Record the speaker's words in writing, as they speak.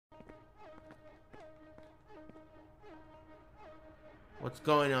What's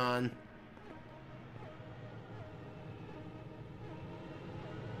going on?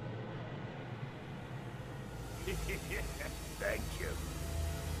 Thank you.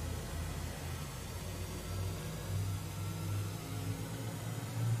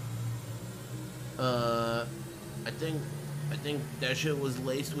 I think that shit was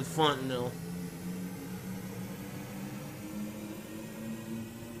laced with fentanyl.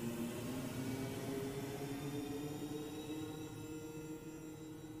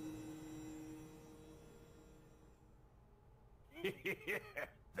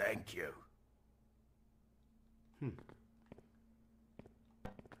 Thank you. The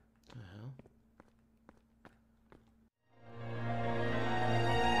hell?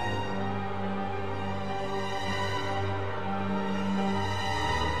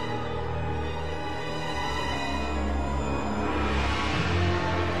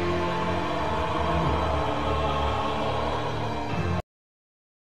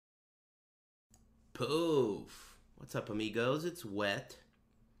 Poof. What's up, amigos? It's wet.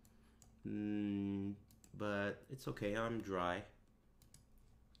 But it's okay, I'm dry.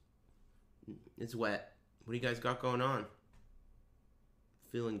 It's wet. What do you guys got going on?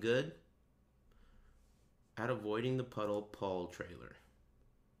 Feeling good? At Avoiding the Puddle Paul trailer.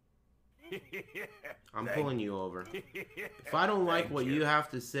 I'm pulling you over. If I don't like what you have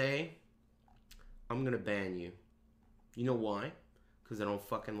to say, I'm gonna ban you. You know why? Because I don't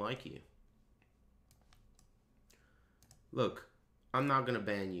fucking like you. Look, I'm not gonna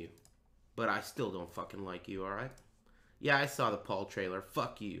ban you. But I still don't fucking like you, alright? Yeah, I saw the Paul trailer.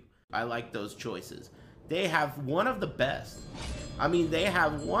 Fuck you. I like those choices. They have one of the best. I mean, they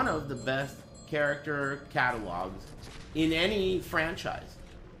have one of the best character catalogs in any franchise.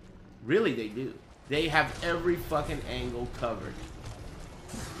 Really, they do. They have every fucking angle covered.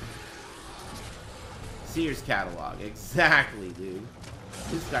 Sears catalog. Exactly, dude.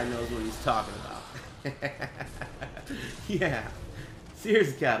 This guy knows what he's talking about. Yeah.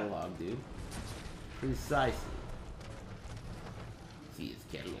 Sears catalog, dude. Precisely. Sears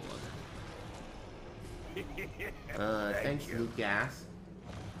catalog. Thanks, Lucas.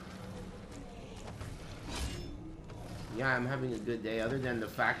 Yeah, I'm having a good day. Other than the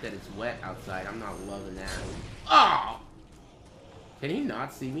fact that it's wet outside, I'm not loving that. Oh! Can he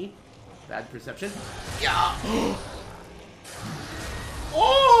not see me? Bad perception. Yeah!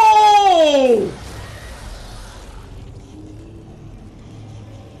 Oh!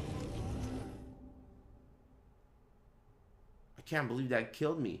 I can't believe that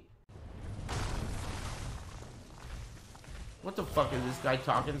killed me. What the fuck is this guy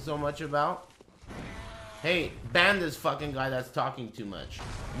talking so much about? Hey, ban this fucking guy that's talking too much.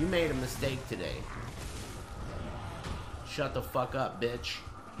 You made a mistake today. Shut the fuck up, bitch.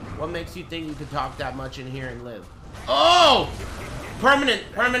 What makes you think you could talk that much in here and live? Oh! Permanent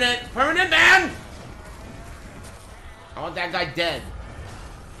ban! I want that guy dead.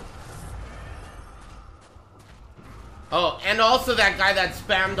 Oh, and also that guy that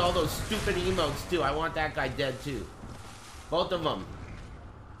spammed all those stupid emotes too. I want that guy dead too. Both of them.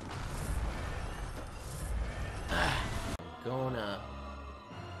 Going up.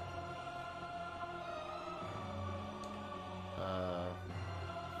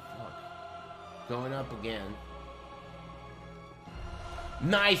 Fuck. Going up again.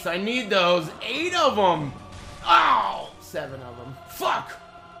 Nice, I need those. 8 of them. Oh, 7 of them. Fuck.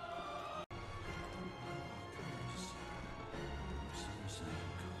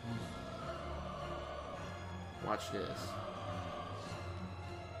 Watch this.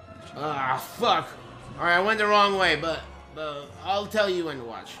 Ah, fuck. Alright, I went the wrong way, but I'll tell you when to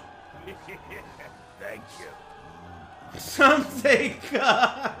watch. Thank you. Some say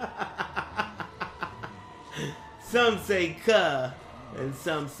 "cuh." Some say "cuh," and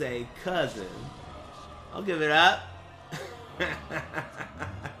some say "cousin." I'll give it up.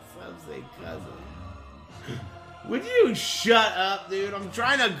 Some say "cousin." Would you shut up, dude? I'm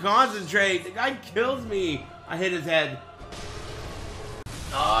trying to concentrate. The guy kills me. I hit his head.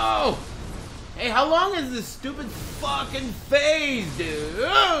 Oh! Hey, how long is this stupid fucking phase,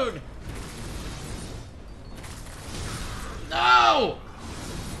 dude? No!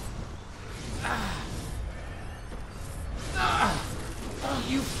 Oh,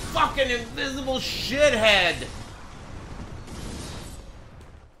 you fucking invisible shithead!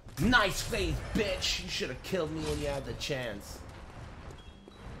 Nice phase, bitch! You should have killed me when you had the chance.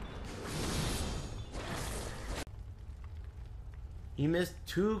 You missed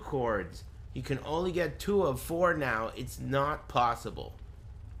 2 chords. You can only get 2 of 4 now. It's not possible.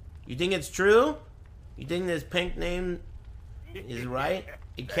 You think it's true? You think this pink name is right?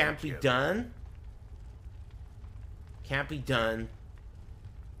 It can't be done? Can't be done.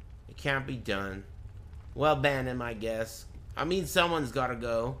 It can't be done. Well, ban him, I guess. I mean, someone's gotta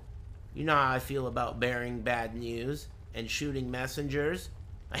go. You know how I feel about bearing bad news and shooting messengers.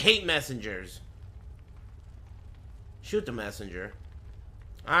 I hate messengers. Shoot the messenger.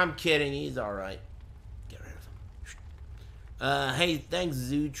 I'm kidding, he's alright. Get rid of him. Hey, thanks,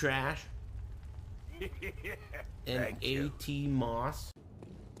 Zoo Trash. And AT Moss.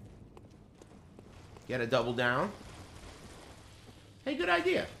 Get a double down. Hey, good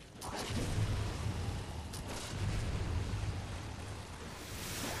idea.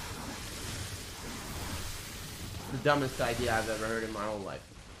 The dumbest idea I've ever heard in my whole life.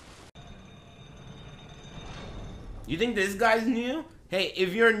 You think this guy's new? Hey,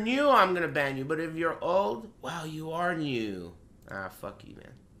 if you're new, I'm gonna ban you. But if you're old, wow, you are new. Ah, fuck you,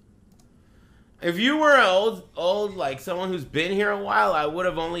 man. If you were old, like someone who's been here a while, I would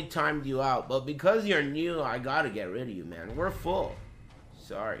have only timed you out. But because you're new, I gotta get rid of you, man. We're full.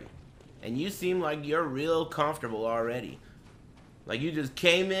 Sorry. And you seem like you're real comfortable already. Like you just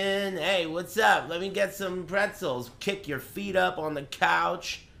came in, hey, what's up? Let me get some pretzels. Kick your feet up on the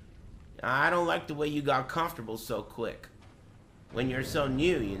couch. I don't like the way you got comfortable so quick. When you're so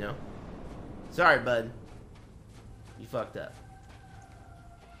new, you know? Sorry, bud. You fucked up.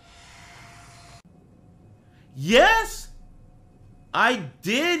 Yes! I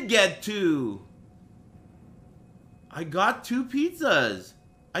did get 2. I got 2 pizzas.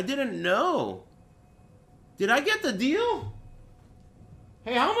 I didn't know. Did I get the deal?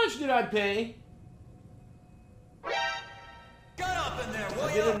 Hey, how much did I pay? Get up in there, will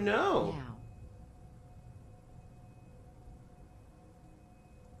I didn't know. Now.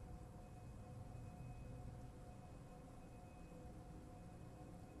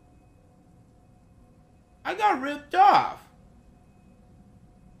 I got ripped off.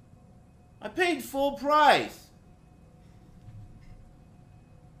 I paid full price.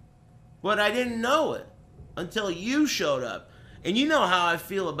 But I didn't know it until you showed up. And you know how I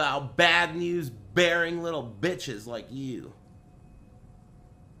feel about bad news bearing little bitches like you.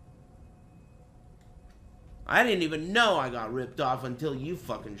 I didn't even know I got ripped off until you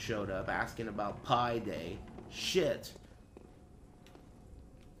fucking showed up asking about Pi Day. Shit.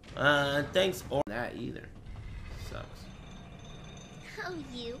 Thanks or that either. Sucks. Oh,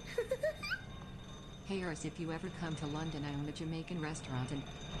 you. Hey, Aris, if you ever come to London, I own a Jamaican restaurant and...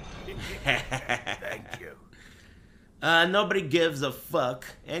 Thank you. Nobody gives a fuck.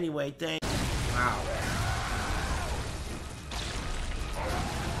 Anyway, thanks. Wow.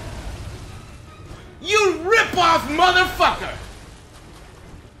 You rip-off motherfucker!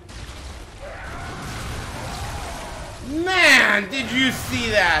 Man, did you see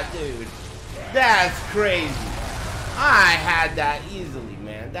that, dude? That's crazy. I had that easily,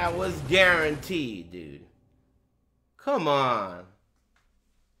 man. That was guaranteed, dude. Come on.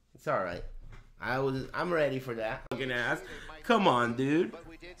 It's alright. I'm ready for that. Fucking ass. Come on, dude. But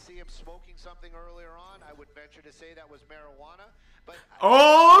we did see him smoking something earlier on. I would venture to say that was marijuana. But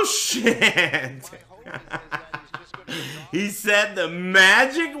oh shit! He said the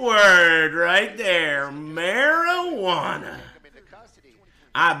magic word right there. Marijuana.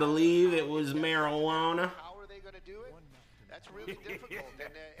 I believe it was marijuana. How are they going to do it? That's really difficult.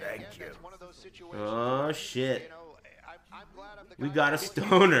 And Thank again, you. that's one of those situations. Oh shit. You know, I'm glad I'm the We guy got a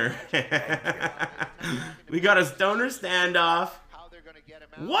stoner. We got a stoner standoff. how they're going to get him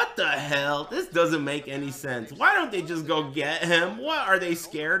out. What the hell? This doesn't make any sense. Why don't they just go get him? What are they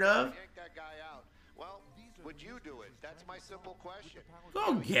scared of? Yank that guy out. Well, would you do it? That's my simple question.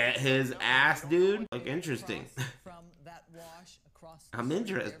 Go get his ass, dude. Like, interesting. From that wash across the I'm street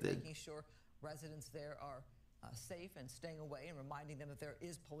there, interested. making sure residents there are safe and staying away and reminding them that there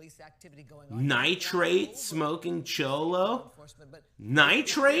is police activity going on. Nitrate smoking Cholo?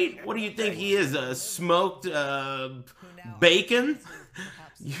 Nitrate? What do you think he is? A smoked bacon?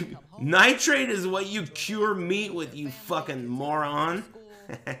 Nitrate is what you cure meat with, you fucking moron.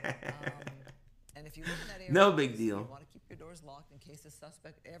 And if you live in that area, No big deal. you want to keep your doors locked in case the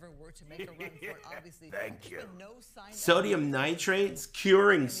suspect ever were to make a run for it. Obviously, Thank there's you. been no sign of Sodium nitrate's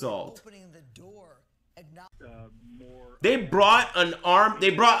curing salt. opening the door. They brought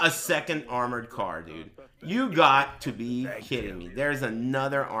a second armored car, dude. You got to be kidding me. There's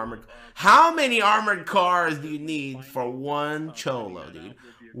another armored. How many armored cars do you need for one Cholo, dude?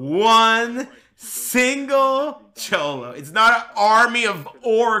 One single Cholo. It's not an army of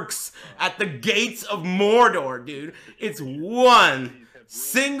orcs at the gates of Mordor, dude. It's one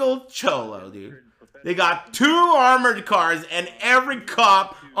single Cholo, dude. They got 2 armored cars and every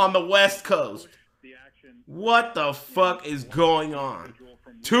cop on the West Coast. What the fuck is going on?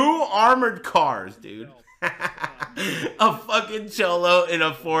 2 armored cars, dude. A fucking Cholo in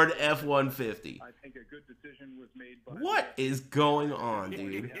a Ford F-150. I think a good decision was made by What is going on,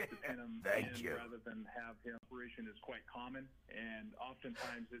 dude? You have to pin him Thank in you. rather than have him. Operation is quite common, and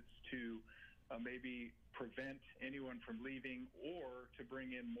oftentimes it's to maybe prevent anyone from leaving or to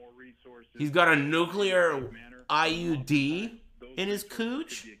bring in more resources. He's got a nuclear IUD in his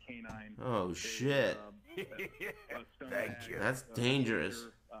CUH? Oh, shit. Thank you. That's dangerous.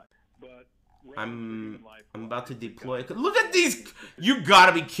 I'm about to deploy. Look at these. You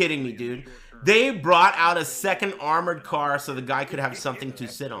gotta be kidding me, dude. They brought out a second armored car so the guy could have something to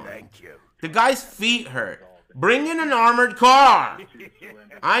sit on. Thank you. The guy's feet hurt. Bring in an armored car.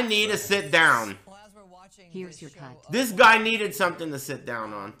 I need to sit down. Here's your cut. This guy needed something to sit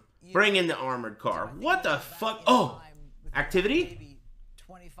down on. Bring in the armored car. What the fuck? Oh, activity?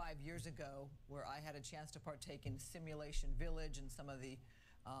 25 years ago, where I had a chance to partake in Simulation Village and some of the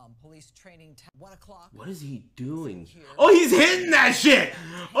police training. 1 o'clock. What is he doing? Oh, he's hitting that shit.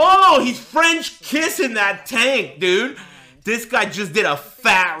 Oh, he's French kissing that tank, dude. This guy just did a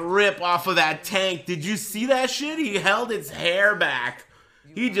fat rip off of that tank. Did you see that shit? He held its hair back.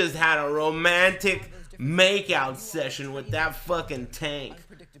 He just had a romantic makeout session with that fucking tank.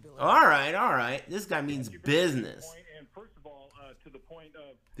 All right. This guy means business. And first of all, to the point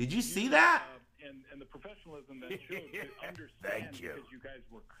of Did you see that? and the professionalism that showed to understand, Thank you. because you guys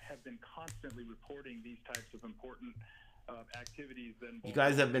have been constantly reporting these types of important activities. You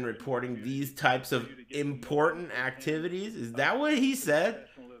guys have been reporting these types of important activities? Is that what he said?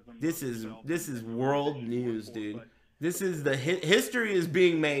 This is world news, dude. This is the history is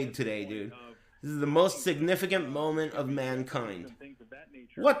being made today, dude. This is the most significant moment of mankind.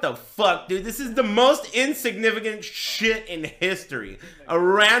 What the fuck, dude? This is the most insignificant shit in history. A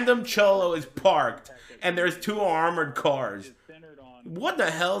random Cholo is parked, and there's 2 armored cars. What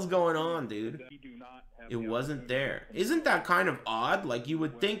the hell's going on, dude? It wasn't there. Isn't that kind of odd? Like, you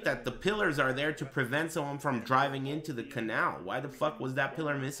would think that the pillars are there to prevent someone from driving into the canal. Why the fuck was that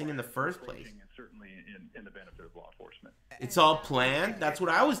pillar missing in the first place? Certainly in the benefit of law enforcement. It's all planned? That's what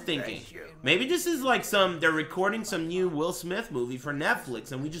I was thinking. Maybe this is like they're recording some new Will Smith movie for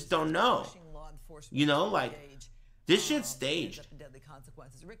Netflix and we just don't know. You know, like, this shit's staged.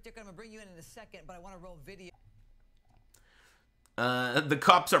 Rick Dick, I'm gonna bring you in a second, but I want to roll video. The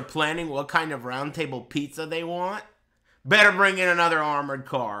cops are planning what kind of round table pizza they want. Better bring in another armored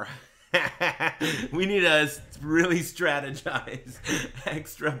car. We need to really strategize.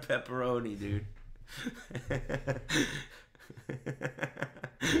 Extra pepperoni, dude.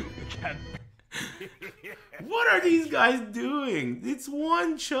 What are these guys doing? It's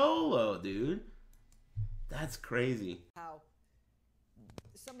one Cholo, dude. That's crazy. How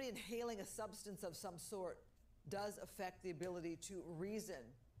somebody inhaling a substance of some sort does affect the ability to reason.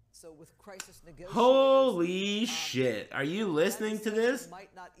 So with crisis negotiators, holy shit. Are you listening to this?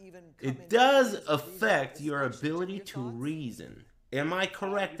 It does affect your ability to reason. Am I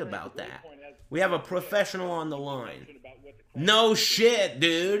correct about that? We have a professional on the line. No shit,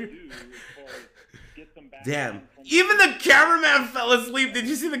 dude. Damn. Even the cameraman fell asleep. Did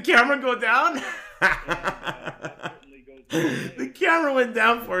you see the camera go down? The camera went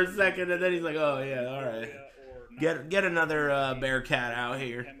down for a second and then he's like, oh yeah, alright. Get another Bearcat out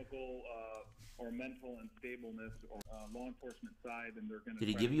here. Or mental unstableness or law enforcement side, and they're going to. Did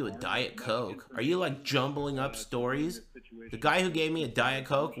he give you a Diet Coke? Are you like jumbling up stories? The guy who gave me a Diet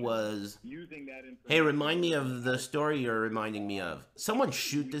Coke was, hey, remind me of the story you're reminding me of. Someone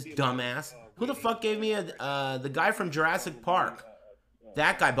shoot this dumbass. Who the fuck gave me the guy from Jurassic Park?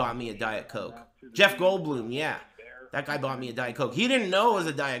 That guy bought me a Diet Coke. Jeff Goldblum, yeah. That guy bought me a Diet Coke. He didn't know it was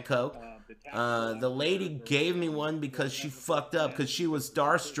a Diet Coke. The lady gave me one because she fucked up because she was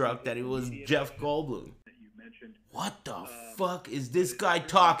starstruck that it was Jeff Goldblum. What the fuck is this guy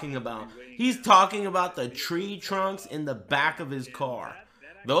talking about? He's talking about the tree trunks in the back of his car.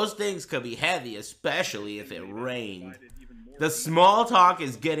 Those things could be heavy, especially if it rained. The small talk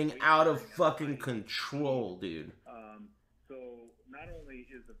is getting out of fucking control, dude. So not only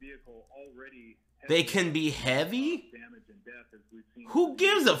is the vehicle already they can be heavy? damage and death, as we've seen. Who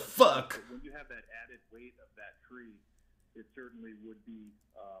gives a fuck? When you have that added weight of that tree, it certainly would be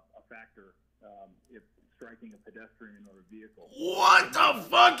a factor if striking a pedestrian or a vehicle. What the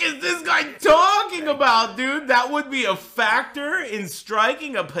fuck is this guy talking about, dude? That would be a factor in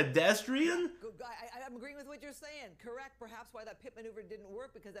striking a pedestrian? I'm agreeing with what you're saying. Correct. Perhaps why that pit maneuver didn't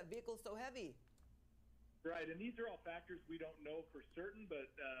work, because that vehicle's so heavy. Right, and these are all factors we don't know for certain, but,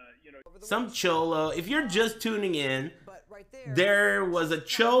 you know... Some Cholo, if you're just tuning in, there was a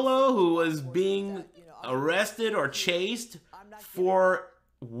Cholo who was being arrested or chased for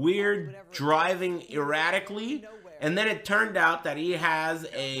weird driving erratically, and then it turned out that he has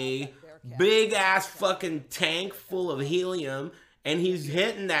a big ass fucking tank full of helium, and he's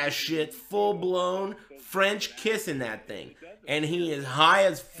hitting that shit full blown French kissing that thing, and he is high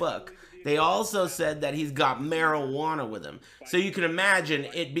as fuck. They also said that he's got marijuana with him. So you can imagine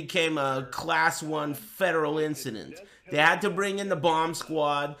it became a class 1 federal incident. They had to bring in the bomb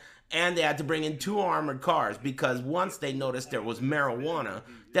squad, and they had to bring in 2 armored cars, because once they noticed there was marijuana,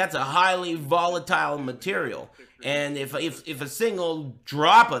 that's a highly volatile material. And if a single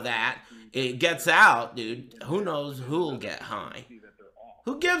drop of that, it gets out, dude, who knows who'll get high.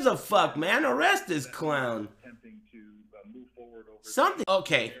 Who gives a fuck, man? Arrest this clown. Something.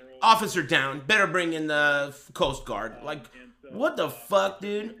 Okay, officer down. Better bring in the Coast Guard. Like, what the fuck,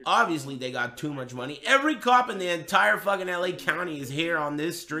 dude? Obviously, they got too much money. Every cop in the entire fucking LA County is here on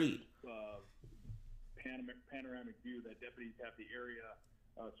this street. Panoramic view that deputies have the area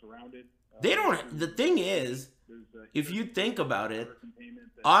surrounded. They don't. The thing is, if you think about it,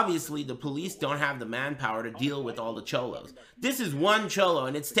 obviously the police don't have the manpower to deal with all the cholos. This is one cholo,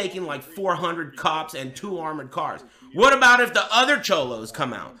 and it's taking like 400 cops and 2 armored cars. What about if the other cholos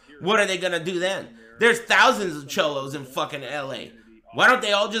come out? What are they gonna do then? There's thousands of cholos in fucking LA. Why don't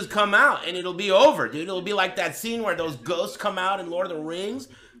they all just come out and it'll be over, dude? It'll be like that scene where those ghosts come out in Lord of the Rings,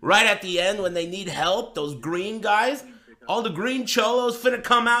 right at the end when they need help, those green guys. All the green cholos finna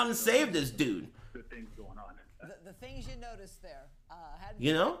come out and save this dude. The things you noticed there, hadn't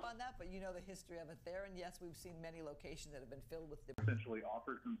you know? Up on that, but you know the history of it there, and yes, we've seen many locations that have been filled with. Essentially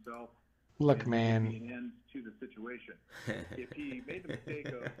offers himself. Look, man. Ends to the situation. If he made the mistake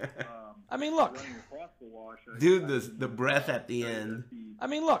of, I mean, look. running across the wash, Dude, the breath at the end. I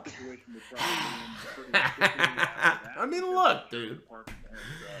mean, look. I mean, look, dude.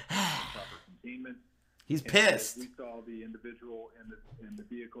 He's pissed. We saw the individual in the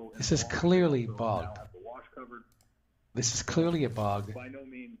vehicle. This is clearly bugged. This is clearly a bug. By no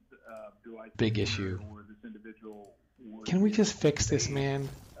means do I Big issue. this individual Can we just fix this, man?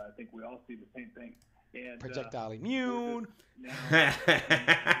 I think we all see the same thing. And, Projectile immune.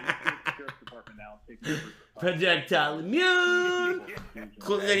 Projectile immune.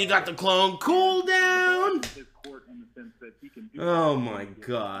 Then you got the clone cooldown. Oh my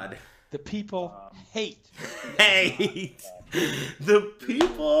god. The people hate. Hate. The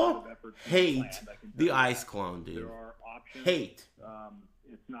people hate the ice clone, dude. Hate.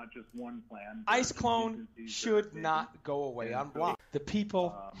 It's not just one plan. Ice clone should not go away on block. The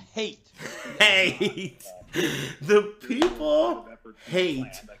people hate. Hate. The people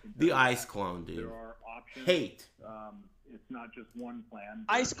hate the ice clone, dude. Hate. It's not just one plan.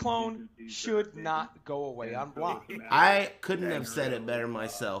 Ice clone should not go away on block. I couldn't have said it better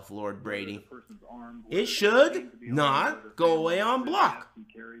myself, Lord Brady. It should not go away on block.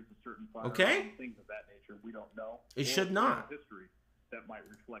 Okay? It should not.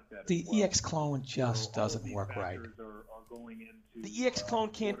 The EX clone just doesn't work right. The EX clone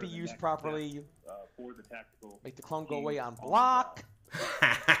can't be used properly. Make the clone go away on block.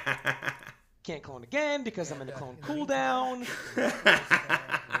 Can't clone again because I'm in the clone cooldown.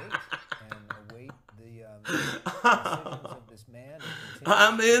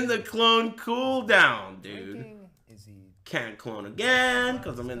 I'm in the clone cooldown, dude. Can't clone again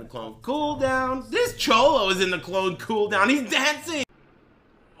because I'm in the clone cooldown. This Cholo is in the clone cooldown. He's dancing.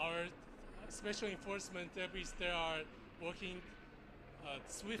 Our special enforcement deputies there are working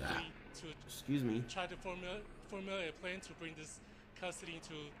swiftly to try to formulate a plan to bring this custody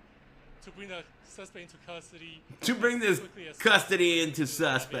to bring the suspect into custody. To bring this custody into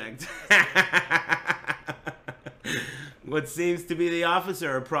suspect. What seems to be the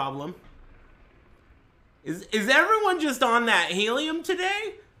officer a problem? Is everyone just on that helium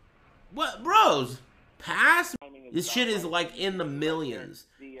today? What, bros? Pass? This shit is like in the millions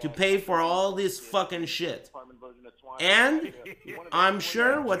to pay for all this fucking shit. And I'm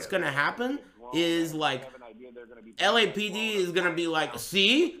sure what's gonna happen is like LAPD is gonna be like,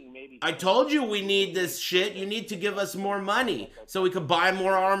 see? I told you we need this shit. You need to give us more money so we could buy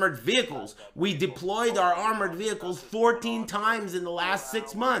more armored vehicles. We deployed our armored vehicles 14 times in the last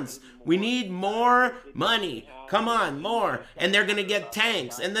 6 months. We need more money. Come on, more. And they're going to get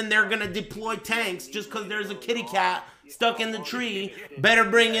tanks. And then they're going to deploy tanks just because there's a kitty cat stuck in the tree. Better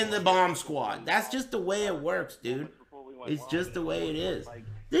bring in the bomb squad. That's just the way it works, dude. It's just the way it is.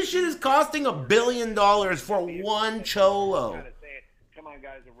 This shit is costing $1 billion for one Cholo.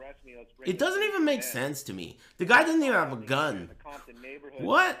 It doesn't even make sense to me. The guy didn't even have a gun.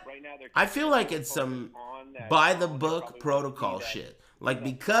 What? I feel like it's some by-the-book protocol shit. Like,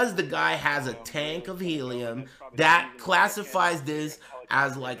 because the guy has a tank of helium, that classifies this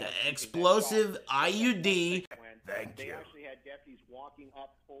as like an explosive IUD. Thank you. They actually had deputies walking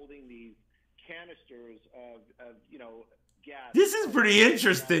up holding these canisters of you know, gas. This is pretty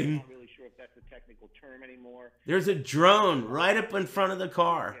interesting. I'm not really sure if that's a technical term anymore. There's a drone right up in front of the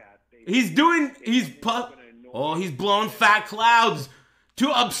car. He's blowing fat clouds to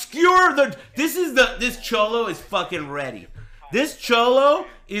obscure the, this Cholo is fucking ready. This Cholo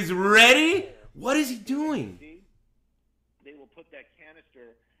is ready. What is he doing? They will put that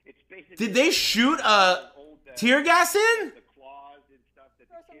canister. It's basically, did they shoot tear gas in?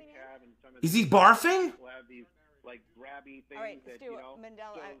 Is he barfing? All right, Stu,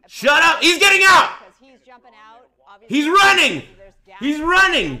 Mandela, Shut up! He's getting out! He's jumping out. He's running! He's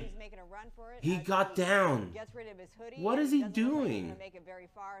running! He's making a run for it. He got down. Gets rid of his hoodie. What is he doing? Make it very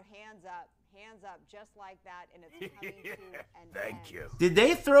far. Hands up, just like that, and it's coming to an Thank you. Did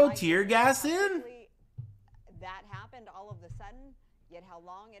they throw tear gas in? That happened all of a sudden, yet how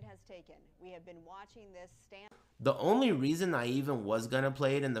long it has taken. We have been watching this stand. The only reason I even was gonna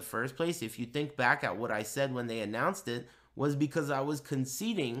play it in the first place, if you think back at what I said when they announced it, was because I was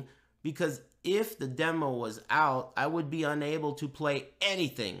conceding, because if the demo was out, I would be unable to play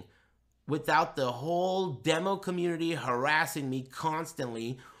anything without the whole demo community harassing me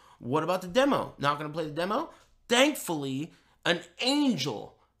constantly. What about the demo? Not gonna play the demo? Thankfully, an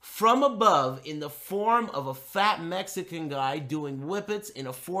angel from above in the form of a fat Mexican guy doing whippets in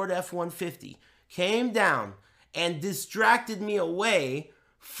a Ford F-150 came down and distracted me away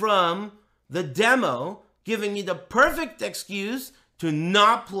from the demo, giving me the perfect excuse to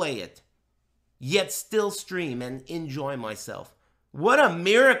not play it, yet still stream and enjoy myself. What a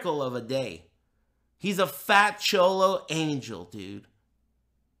miracle of a day. He's a fat Cholo angel, dude.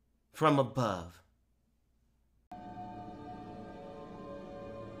 From above.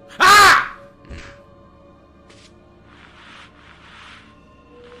 Ah!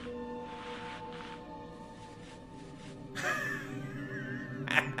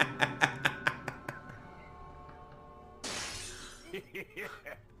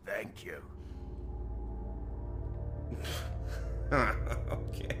 Thank you.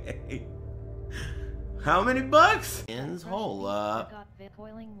 Okay. How many bucks? Hold up.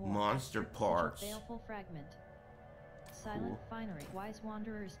 Monster parts. Silent finery. Wise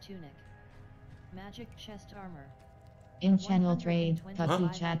Wanderer's tunic. Magic chest armor. In channel trade, Puppy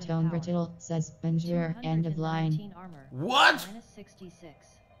Chaton Brittle says Bonjour, end of line. What? -66.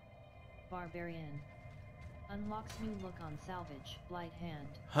 Barbarian. Unlocks new look on salvage. Light hand.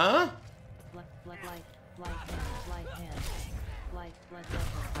 Huh? Light hand. Light blood.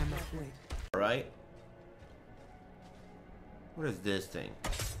 I'm afraid. Alright. What is this thing?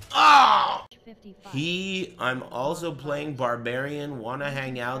 Oh! I'm also playing Barbarian, wanna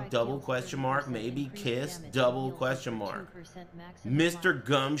hang out, double question mark, maybe kiss, double question mark. Mr.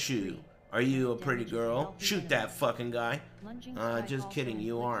 Gumshoe, are you a pretty girl? Shoot that fucking guy. Just kidding,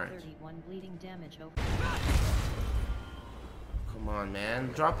 you aren't. Come on,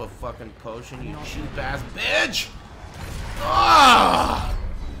 man, drop a fucking potion, you cheap ass bitch! Ah!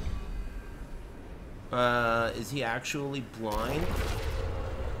 Is he actually blind?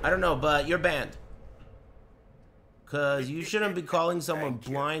 I don't know, but you're banned. Cause you shouldn't be calling someone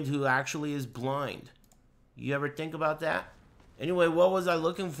blind who actually is blind. You ever think about that? Anyway, what was I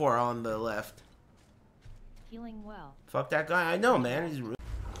looking for on the left? Feeling well. Fuck that guy. I know, man. He's rude.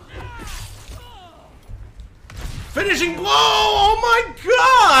 Finishing blow! Oh my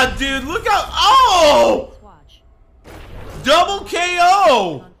god, dude! Look out! Oh! Double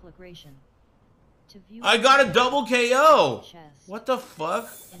KO! I got a double KO! What the fuck?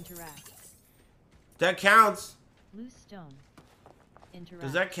 That counts.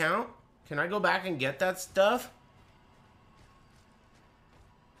 Does that count? Can I go back and get that stuff?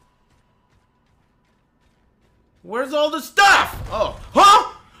 Where's all the stuff? Oh.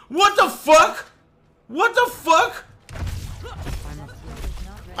 Huh? What the fuck? What the fuck?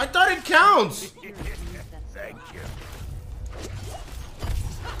 I thought it counts. Thank you.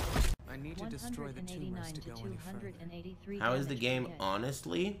 I need to destroy the tumors to go any further. How is the game,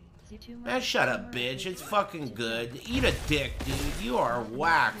 honestly? Man, shut up, bitch. It's fucking good. Eat a dick, dude. You are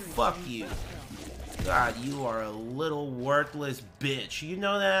whack. Fuck you. God, you are a little worthless bitch. You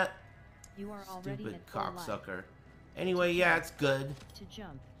know that? Stupid cocksucker. Anyway, yeah, it's good.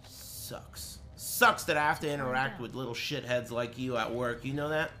 Sucks. Sucks that I have to interact with little shitheads like you at work. You know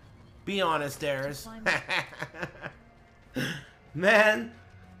that? Be honest, Aris. Man,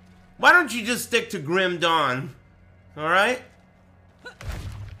 why don't you just stick to Grim Dawn? Alright?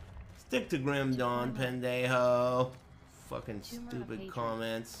 Stick to Grim Dawn, pendejo. Fucking stupid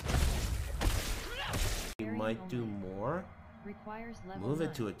comments. You might do more? Move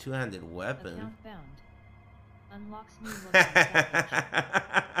it to a two-handed weapon. Unlocks new look on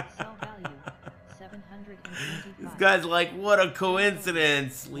salvage. Sell value 725. This guy's like, what a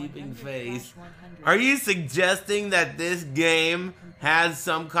coincidence, sleeping face. Are you suggesting that this game has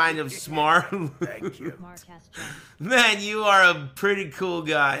some kind of smart Thank you. Man, you are a pretty cool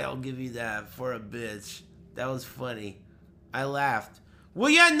guy, I'll give you that, for a bitch. That was funny. I laughed. Well,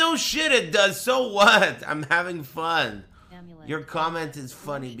 yeah, no shit it does, so what? I'm having fun. Your comment is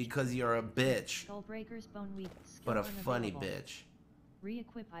funny because you're a bitch. But a funny bitch.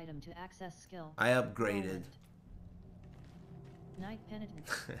 Re-equip item to access skill. I upgraded. Night Penitent.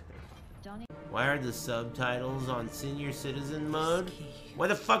 Why are the subtitles on senior citizen mode? Why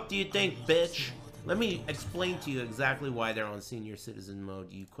the fuck do you think, bitch? Let me explain to you exactly why they're on senior citizen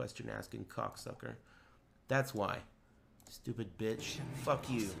mode, you question asking cocksucker. That's why. Stupid bitch. Fuck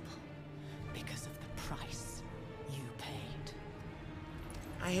you. Because of the price you paid.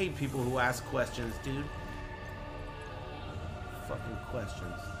 I hate people who ask questions, dude. Fucking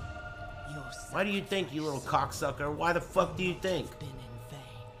questions. Why do you think, you little cocksucker? Why the fuck do you think?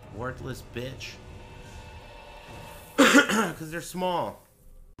 Worthless bitch. Because they're small.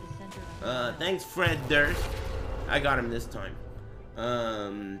 Thanks, Fred Durst. I got him this time.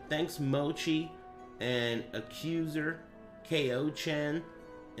 Thanks, Mochi and Accuser, KO-chan,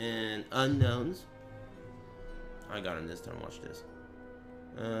 and Unknowns. I got him this time. Watch this.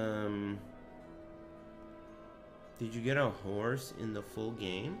 Did you get a horse in the full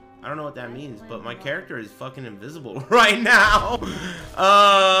game? I don't know what that means, but my character is fucking invisible right now.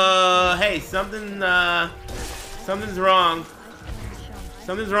 Hey, something's wrong.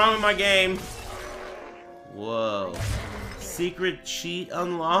 Something's wrong with my game. Whoa. Secret cheat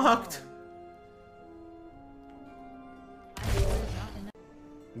unlocked?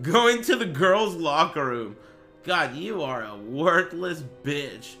 Going to the girls' locker room. God, you are a worthless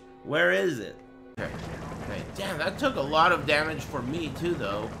bitch. Where is it? Okay. Damn, that took a lot of damage for me too,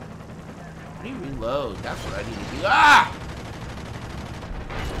 though. How do you reload? That's what I need to do. Ah!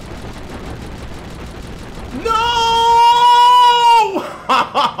 No!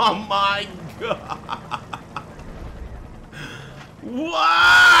 Oh my god!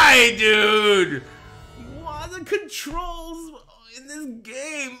 Why, dude? Why the controls in this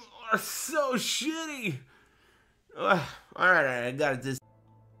game are so shitty? Alright, I got it.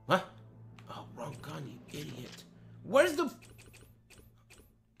 What? Oh, wrong gun, you idiot. Where's the...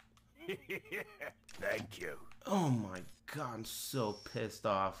 Thank you. Oh my god, I'm so pissed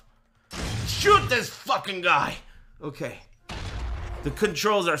off. Shoot this fucking guy! Okay. The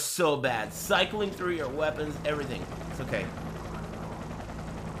controls are so bad. Cycling through your weapons, everything. It's okay.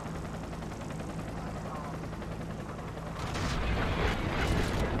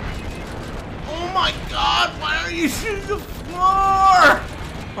 Oh my god, why are you shooting the floor?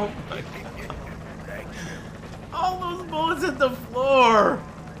 Oh my god. All those bullets hit the floor.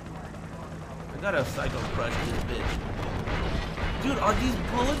 I gotta psycho crush this bitch. Dude, are these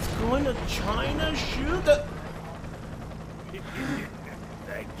bullets going to China? Shoot the...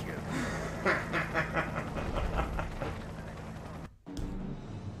 Thank you.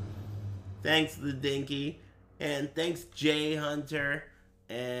 Thanks, the Dinky. And thanks, Jay Hunter.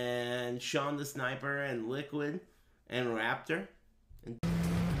 And Sean the Sniper. And Liquid. And Raptor. And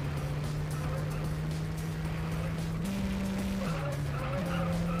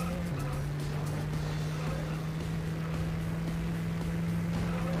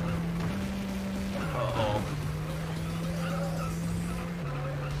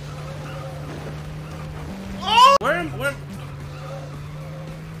Where?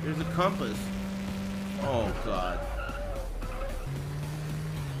 There's a compass. Oh god.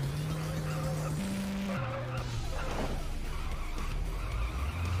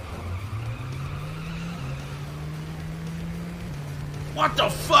 What the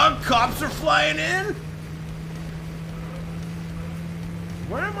fuck? Cops are flying in?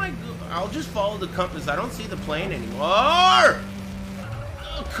 Where am I? I'll just follow the compass. I don't see the plane anymore.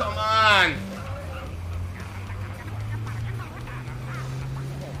 Oh, come on.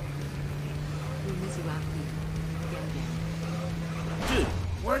 Dude,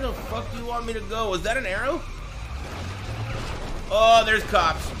 where the fuck do you want me to go? Was that an arrow? Oh, there's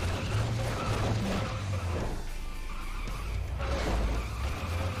cops.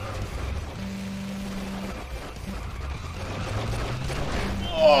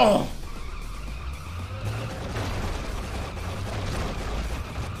 Oh!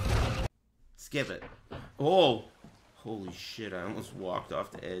 Skip it. Oh! Holy shit, I almost walked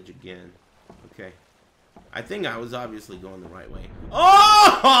off the edge again. Okay. I think I was obviously going the right way.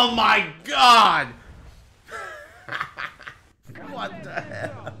 Oh my god! What the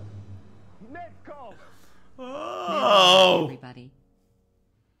hell? Oh! Everybody.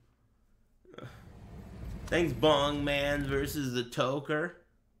 Thanks, Bong Man versus the Toker.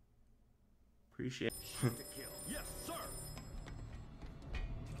 Appreciate it. Yes, sir.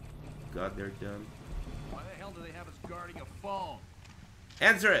 God, they're dumb. Why the hell do they have us guarding a phone?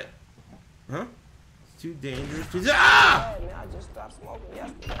 Answer it! Huh? It's too dangerous to... Ah! I just stopped smoking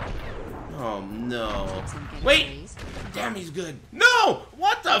yesterday. Oh, no. Wait! Damn, he's good. No!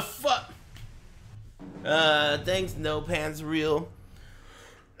 What the fuck? Thanks, No Pants Real.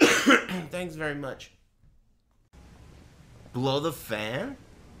 Thanks very much. Blow the fan?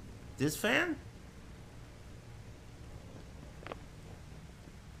 This fan?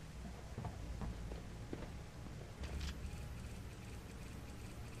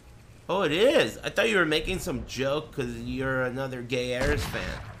 Oh, it is. I thought you were making some joke because you're another gay Aris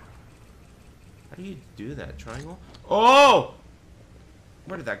fan. How do you do that? Triangle? Oh!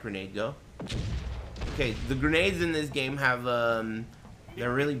 Where did that grenade go? Okay, the grenades in this game have,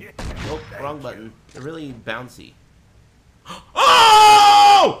 they're really... Oh, wrong button. They're really bouncy.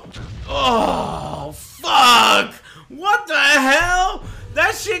 Oh! Oh, fuck! What the hell?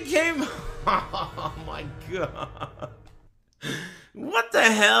 That shit came... Oh, my God. What the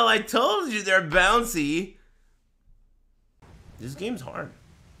hell? I told you they're bouncy. This game's hard.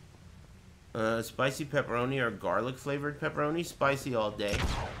 Spicy pepperoni or garlic flavored pepperoni? Spicy all day.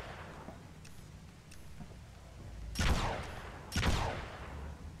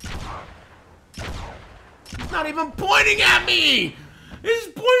 He's not even pointing at me! He's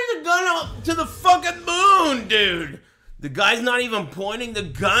pointing the gun up to the fucking moon, dude! The guy's not even pointing the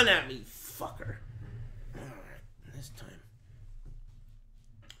gun at me, fucker. Alright, this time.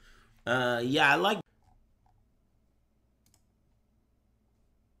 Yeah, I like...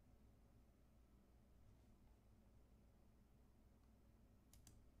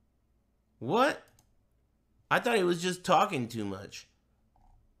 What? I thought he was just talking too much.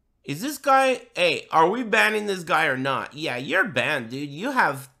 Is this guy... Hey, are we banning this guy or not? Yeah, you're banned, dude. You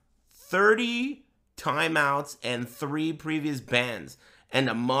have 30 timeouts and 3 previous bans. And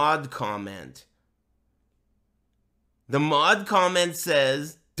a mod comment. The mod comment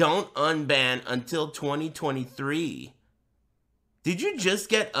says, don't unban until 2023. Did you just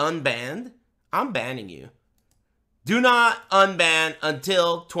get unbanned? I'm banning you. Do not unban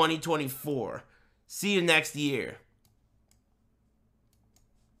until 2024. See you next year.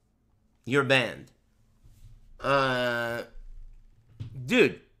 You're banned.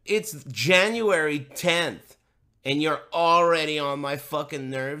 Dude, it's January 10th, and you're already on my fucking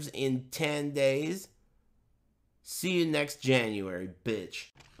nerves in 10 days. See you next January, bitch.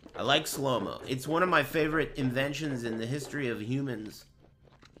 I like slow-mo. It's one of my favorite inventions in the history of humans.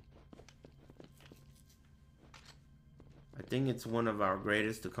 I think it's one of our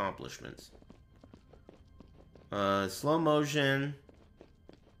greatest accomplishments. Slow motion,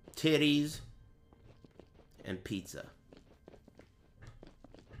 titties, and pizza.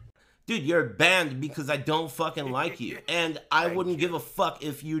 Dude, you're banned because I don't fucking like you. And I wouldn't give a fuck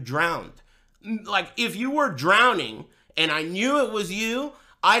if you drowned. Like, if you were drowning and I knew it was you,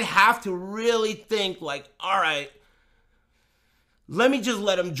 I'd have to really think like, alright, let me just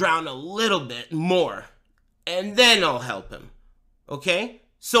let him drown a little bit more. And then I'll help him. Okay?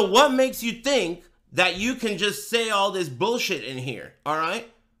 So what makes you think that you can just say all this bullshit in here?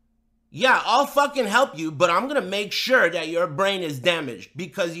 Alright? Yeah, I'll fucking help you, but I'm gonna make sure that your brain is damaged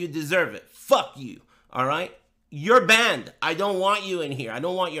because you deserve it. Fuck you. Alright? You're banned. I don't want you in here. I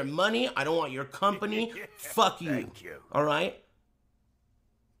don't want your money. I don't want your company. Fuck you. Thank you. Alright?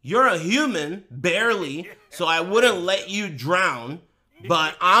 You're a human, barely, so I wouldn't let you drown.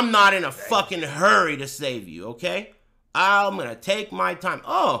 But I'm not in a fucking hurry to save you, okay? I'm gonna take my time.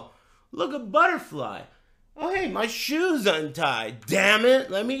 Oh, look, a butterfly. Oh, hey, my shoe's untied. Damn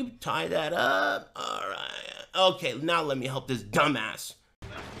it. Let me tie that up. All right. Okay, now let me help this dumbass.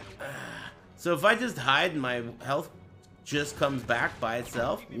 So if I just hide, my health just comes back by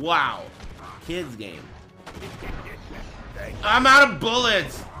itself? Wow. Kids game. I'm out of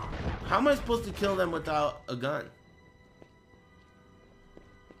bullets. How am I supposed to kill them without a gun?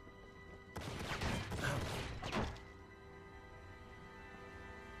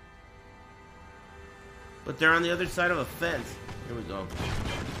 But they're on the other side of a fence. Here we go.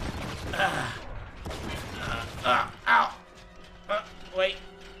 Ow. Wait.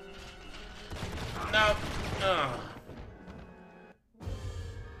 No.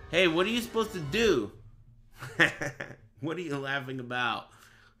 Hey, what are you supposed to do? What are you laughing about?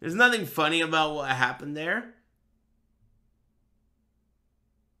 There's nothing funny about what happened there.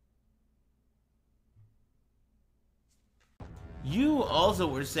 You also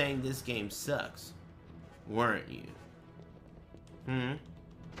were saying this game sucks, weren't you?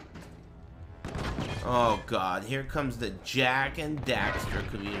 Oh god, here comes the Jack and Daxter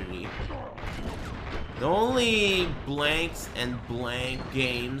community. The only blanks and blank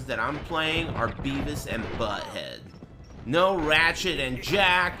games that I'm playing are Beavis and Butthead. No Ratchet and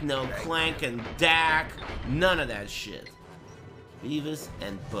Jack, no Clank and Dak, none of that shit. Beavis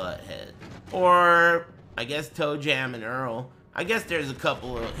and Butthead. Or, I guess Toe Jam and Earl. I guess there's a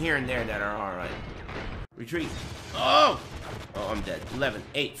couple here and there that are alright. Retreat. Oh! Oh, I'm dead. 11,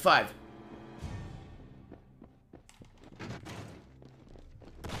 8, 5.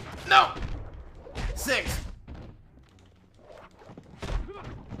 No! 6.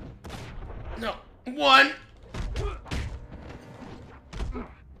 No. 1.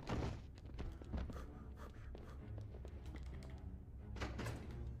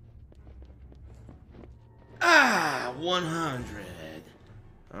 Ah, 100.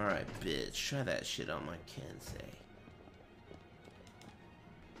 Alright, bitch. Try that shit on my Kensei.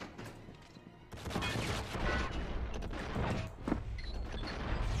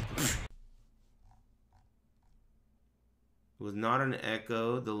 It was not an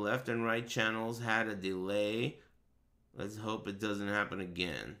echo. The left and right channels had a delay. Let's hope it doesn't happen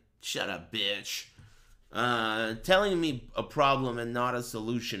again. Shut up, bitch. Telling me a problem and not a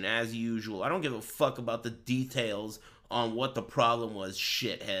solution, as usual. I don't give a fuck about the details on what the problem was,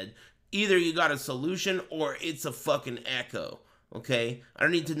 shithead. Either you got a solution or it's a fucking echo, okay? I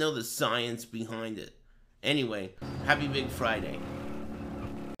don't need to know the science behind it. Anyway, happy Big Friday.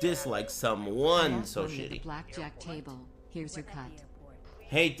 Dislike someone so shitty. Blackjack table. Here's your cut.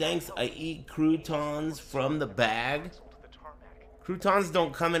 Hey, thanks. I eat croutons from the bag. Croutons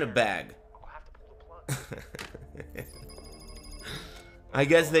don't come in a bag. I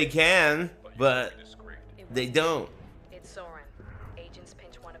guess they can, but they don't.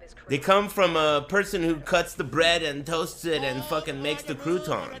 They come from a person who cuts the bread and toasts it and fucking makes the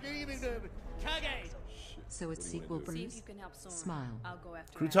crouton. So it's sequel Bruce? Smile.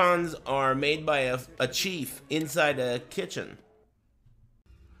 Croutons are made by a chief inside a kitchen.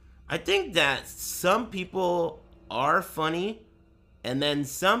 I think that some people are funny, and then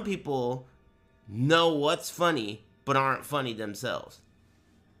some people know what's funny, but aren't funny themselves.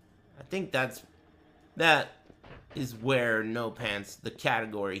 I think that is where No Pants, the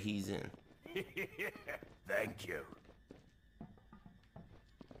category he's in. Thank you.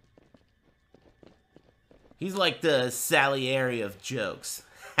 He's like the Salieri of jokes.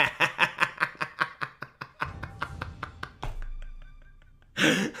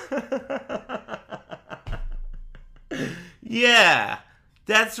 Yeah,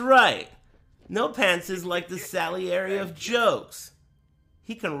 that's right. No Pants is like the Salieri of jokes.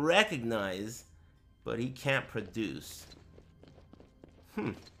 He can recognize, but he can't produce.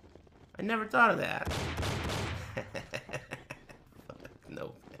 I never thought of that.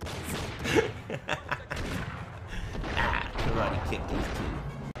 No Pants. Karate kick these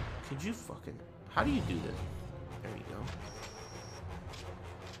two. Could you fucking... How do you do this? There you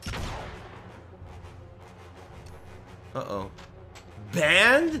go. Uh-oh.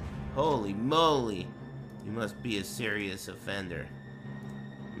 Banned? Holy moly. You must be a serious offender.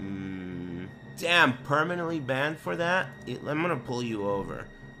 Damn, permanently banned for that? I'm gonna pull you over.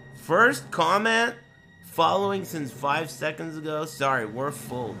 First comment, following since 5 seconds ago. Sorry, we're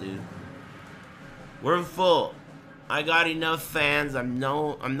full, dude. We're full. I got enough fans. I'm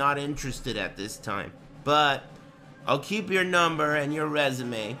not interested at this time. But I'll keep your number and your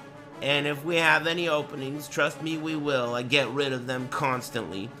resume. And if we have any openings, trust me, we will. I get rid of them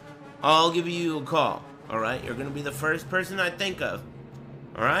constantly. I'll give you a call. Alright? You're gonna be the first person I think of.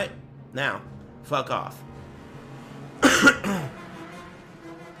 Alright? Now, fuck off.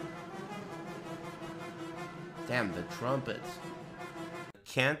 Damn, the trumpets.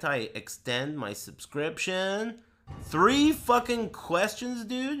 Can't I extend my subscription? 3 fucking questions,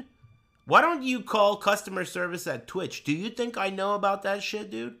 dude? Why don't you call customer service at Twitch? Do you think I know about that shit,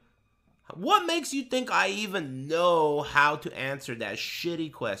 dude? What makes you think I even know how to answer that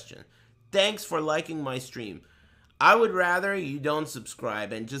shitty question? Thanks for liking my stream. I would rather you don't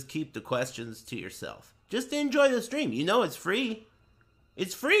subscribe and just keep the questions to yourself. Just enjoy the stream. You know it's free.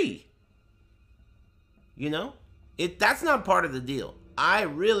 It's free. You know? That's not part of the deal. I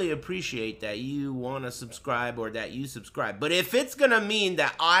really appreciate that you want to subscribe or that you subscribe. But if it's going to mean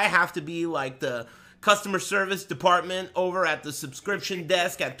that I have to be like the customer service department over at the subscription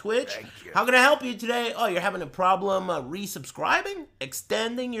desk at Twitch. How can I help you today? Oh, you're having a problem resubscribing?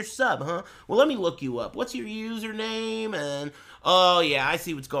 Extending your sub, huh? Well, let me look you up. What's your username? And, oh, yeah, I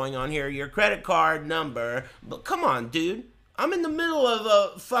see what's going on here. Your credit card number. But come on, dude. I'm in the middle of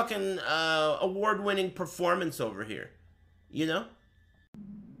a fucking award-winning performance over here. You know?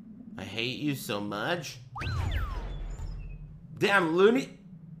 I hate you so much. Damn, Looney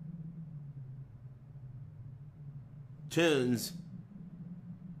Tunes.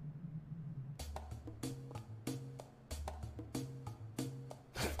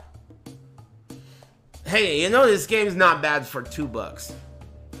 Hey, you know this game's not bad for $2.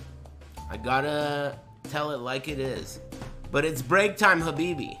 I gotta tell it like it is. But it's break time,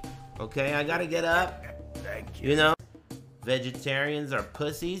 Habibi. Okay, I gotta get up. Thank you. You know? Vegetarians are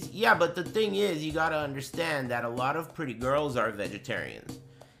pussies? Yeah, but the thing is, you gotta understand that a lot of pretty girls are vegetarians.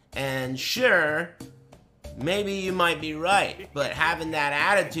 And sure, maybe you might be right, but having that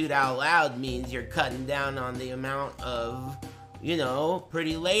attitude out loud means you're cutting down on the amount of, you know,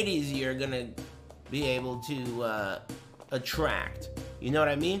 pretty ladies you're gonna be able to attract. You know what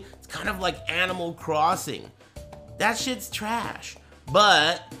I mean? It's kind of like Animal Crossing. That shit's trash.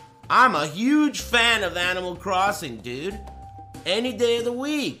 But I'm a huge fan of Animal Crossing, dude. Any day of the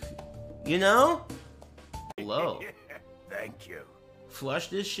week. You know? Hello. Thank you. Flush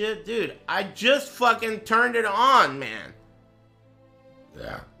this shit? Dude, I just fucking turned it on, man.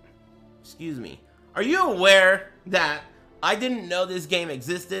 Yeah. Excuse me. Are you aware that I didn't know this game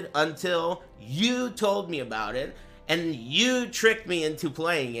existed until you told me about it, and you tricked me into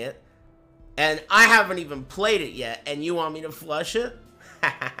playing it, and I haven't even played it yet, and you want me to flush it?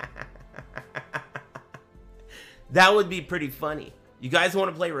 That would be pretty funny. You guys want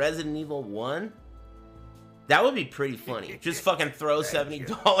to play Resident Evil 1? That would be pretty funny. Just fucking throw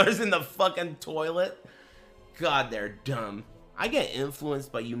 $70 in the fucking toilet. God, they're dumb. I get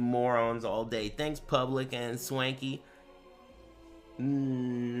influenced by you morons all day. Thanks, Public and Swanky.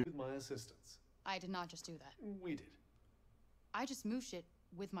 With my assistance. I did not just do that. We did. I just moved shit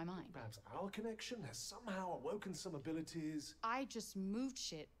with my mind. Perhaps our connection has somehow awoken some abilities. I just moved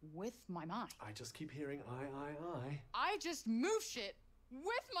shit with my mind. I just keep hearing I. I just moved shit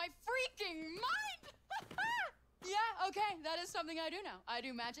with my freaking mind! Yeah, okay, that is something I do now. I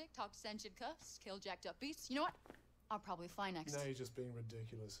do magic, talk to sentient cuffs, kill jacked up beasts. You know what? I'll probably fly next. Now you're just being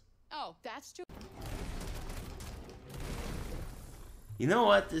ridiculous. Oh, that's too... You know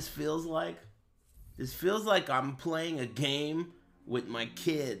what this feels like? This feels like I'm playing a game with my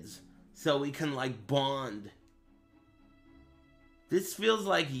kids so we can like bond. This feels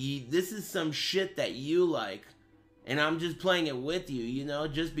like this is some shit that you like and I'm just playing it with you, you know,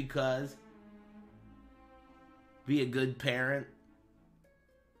 just because. Be a good parent.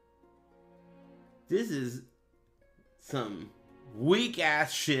 This is some weak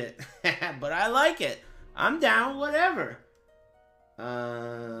ass shit, but I like it. I'm down, whatever.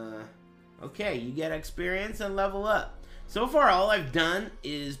 Okay, you get experience and level up. So far, all I've done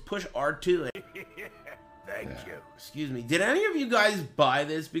is push R2. Thank you. Excuse me. Did any of you guys buy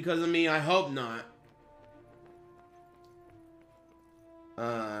this because of me? I hope not.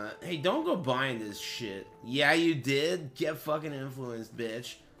 Hey, don't go buying this shit. Yeah, you did. Get fucking influenced,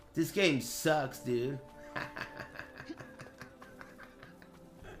 bitch. This game sucks, dude.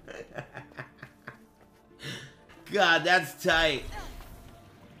 God, that's tight.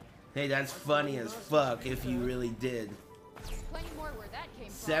 Hey, that's funny as fuck if you really did. Plenty more where that came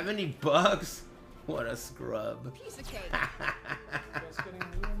from. $70? What a scrub. Piece of cake.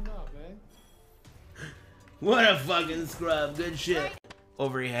 What a fucking scrub. Good shit.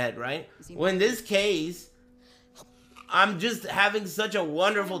 Over your head, right? Well, in this case, I'm just having such a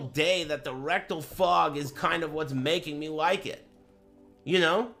wonderful day that the rectal fog is kind of what's making me like it. You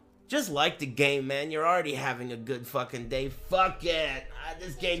know? Just like the game, man. You're already having a good fucking day. Fuck it.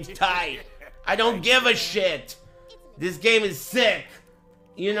 This game's tight. I don't give a shit. This game is sick.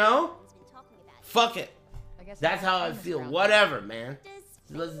 You know? Fuck it. That's how I feel. Whatever, man.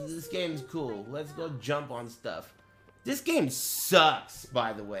 This game's cool. Let's go jump on stuff. This game sucks,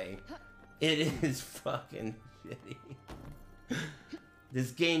 by the way. It is fucking shitty.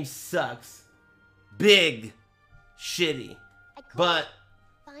 This game sucks. Big shitty. But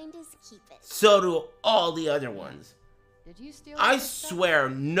so do all the other ones. I swear,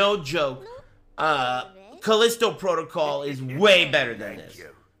 no joke. Callisto Protocol is way better than this.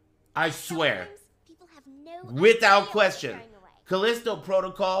 I swear. Without question. Callisto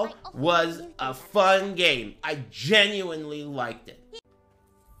Protocol was a fun game. I genuinely liked it.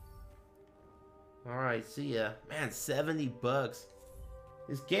 Alright, see ya. Man, $70.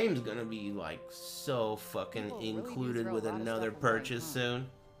 This game's gonna be like so fucking People really do included throw a with lot of another stuff away, purchase huh? soon.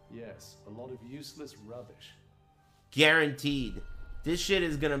 Yes, a lot of useless rubbish. Guaranteed. This shit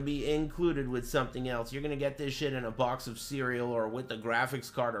is gonna be included with something else. You're gonna get this shit in a box of cereal or with the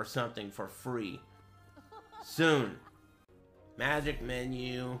graphics card or something for free. Soon. Magic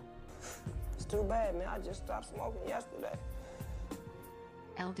menu. It's too bad, man. I just stopped smoking yesterday.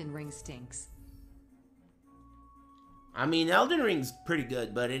 Elden Ring stinks. I mean, Elden Ring's pretty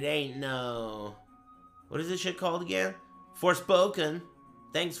good, but it ain't no... What is this shit called again? Forspoken.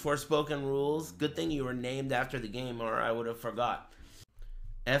 Thanks, Forspoken rules. Good thing you were named after the game, or I would have forgot.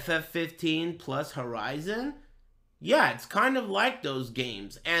 FF15 plus Horizon? Yeah, it's kind of like those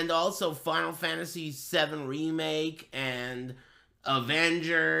games. And also Final Fantasy VII Remake and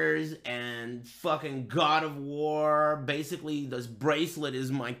Avengers and fucking God of War. Basically, this bracelet is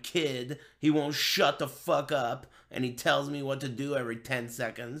my kid. He won't shut the fuck up. And he tells me what to do every 10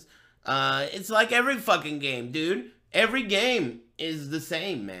 seconds. It's like every fucking game, dude. Every game is the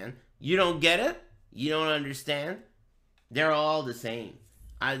same, man. You don't get it? You don't understand? They're all the same.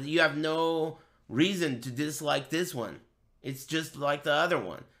 You have no reason to dislike this one. It's just like the other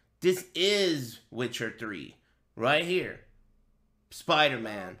one. This is Witcher 3. Right here.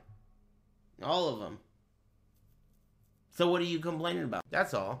 Spider-Man. All of them. So what are you complaining about?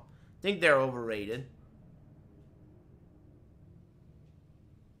 That's all. Think they're overrated.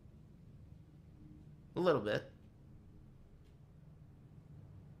 A little bit.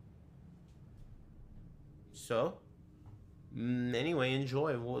 So, anyway,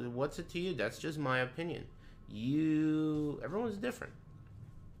 enjoy. What's it to you? That's just my opinion. Everyone's different.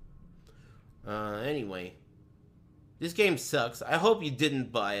 Anyway. This game sucks. I hope you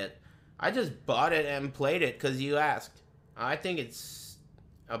didn't buy it. I just bought it and played it because you asked. I think it's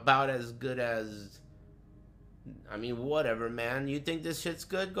about as good as... I mean, whatever, man. You think this shit's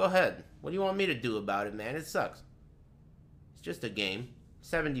good? Go ahead. What do you want me to do about it, man? It sucks. It's just a game.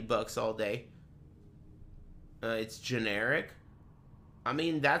 $70 all day. It's generic. I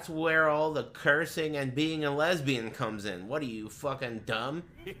mean, that's where all the cursing and being a lesbian comes in. What are you, fucking dumb?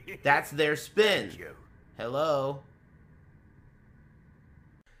 That's their spin. Thank you. Hello?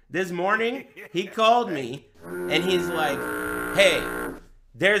 This morning, he called me, and he's like, hey,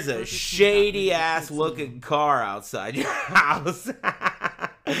 there's a shady-ass looking car outside your house.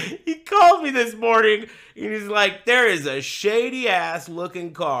 He called me this morning, and he's like, there is a shady-ass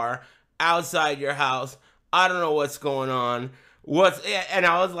looking car outside your house. I don't know what's going on. And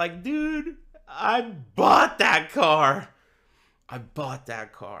I was like, dude, I bought that car. I bought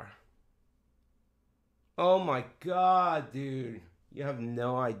that car. Oh my God, dude. You have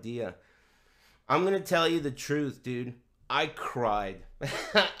no idea. I'm going to tell you the truth, dude. I cried.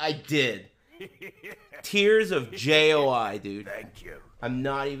 I did. Tears of joy, dude. Thank you. I'm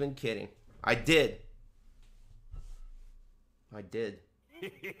not even kidding. I did. I did.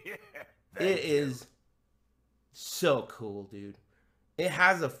 It is so cool, dude. It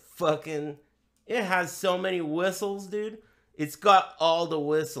has so many whistles, dude. It's got all the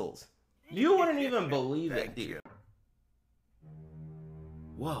whistles. You wouldn't even believe it, dude.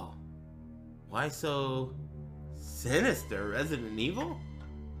 Whoa. Why so sinister, Resident Evil?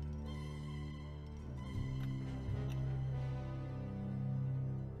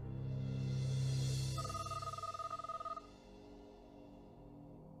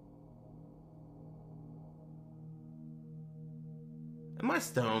 Am I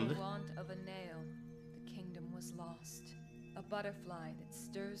stoned? For want of a nail, the kingdom was lost. A butterfly that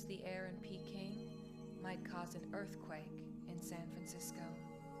stirs the air in Peking might cause an earthquake in San Francisco.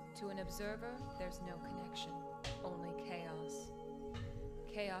 To an observer, there's no connection, only chaos.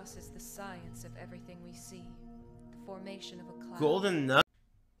 Chaos is the science of everything we see, the formation of a cloud. Golden Nugget.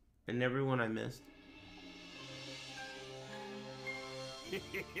 And everyone I missed. Thank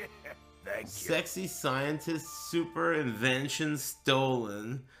you. Sexy scientist super invention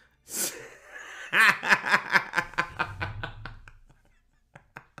stolen.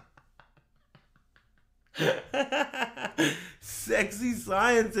 Sexy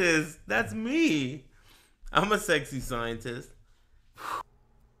scientist. That's me. I'm a sexy scientist.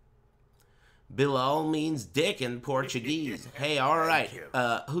 Bilal means dick in Portuguese. Hey, alright.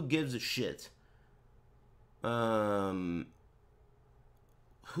 Who gives a shit? Who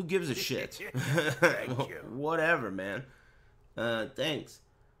gives a shit? Thank you. Whatever, man. Thanks.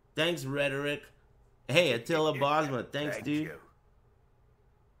 Thanks, Rhetoric. Hey, Attila Bosma. Thanks, Thank dude. you.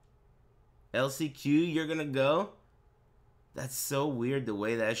 LCQ, you're gonna go? That's so weird the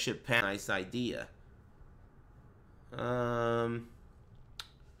way that shit panned. Nice idea.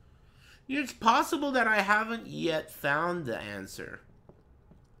 It's possible that I haven't yet found the answer.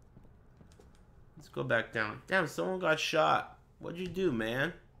 Let's go back down. Damn, someone got shot. What'd you do,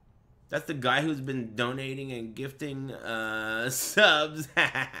 man? That's the guy who's been donating and gifting subs.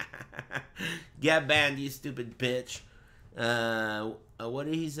 Get banned, you stupid bitch. What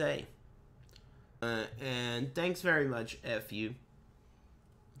did he say? And thanks very much, F you.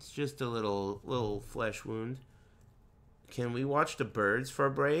 It's just a little flesh wound. Can we watch the birds for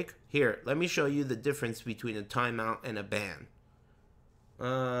a break? Here, let me show you the difference between a timeout and a ban.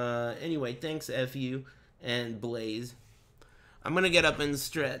 Anyway, thanks F you and Blaze. I'm gonna get up and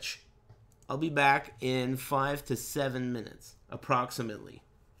stretch. I'll be back in 5 to 7 minutes, approximately.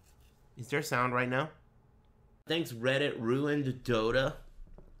 Is there sound right now? Thanks Reddit ruined Dota.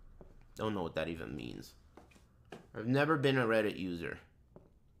 Don't know what that even means. I've never been a Reddit user.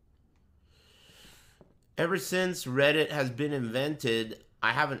 Ever since Reddit has been invented,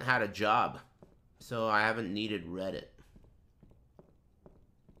 I haven't had a job. So I haven't needed Reddit.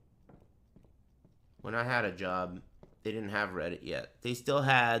 When I had a job, they didn't have Reddit yet. They still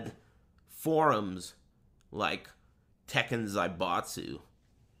had forums like Tekken Zaibatsu.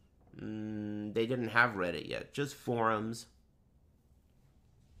 They didn't have Reddit yet, just forums.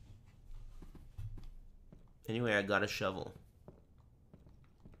 Anyway, I got a shovel.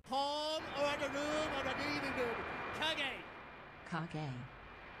 Home or in the room or an evening room? Kage. Kage.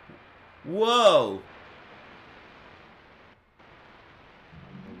 Whoa!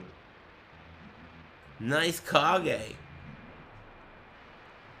 Nice Kage.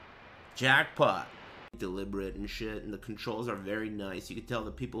 Jackpot. Deliberate and shit, and the controls are very nice. You can tell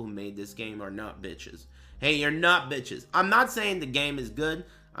the people who made this game are not bitches. Hey, you're not bitches. I'm not saying the game is good.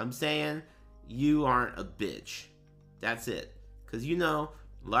 I'm saying you aren't a bitch. That's it. Because you know,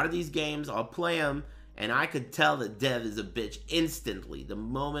 a lot of these games, I'll play them, and I could tell the dev is a bitch instantly. The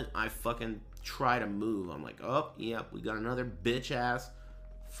moment I fucking try to move, I'm like, oh, yep, we got another bitch-ass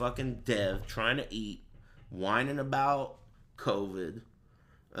fucking dev trying to eat, whining about COVID.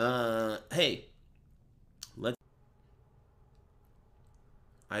 Hey, let's...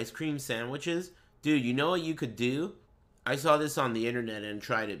 Ice cream sandwiches? Dude, you know what you could do? I saw this on the internet and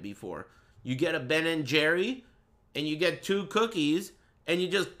tried it before. You get a Ben & Jerry, and you get 2 cookies, and you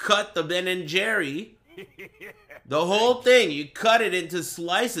just cut the Ben & Jerry. The whole thing, you cut it into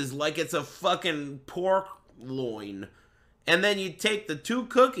slices like it's a fucking pork loin. And then you take the 2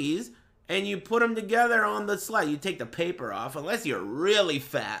 cookies, and you put them together on the slice. You take the paper off, unless you're really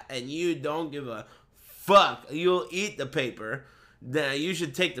fat, and you don't give a fuck. You'll eat the paper. Then you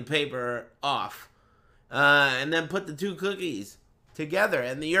should take the paper off. And then put the 2 cookies together,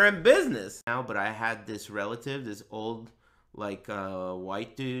 and you're in business. Now, but I had this relative, this old, like,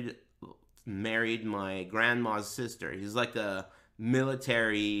 white dude, married my grandma's sister. He's like a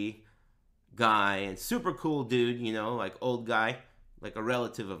military guy, and super cool dude, you know, like old guy, like a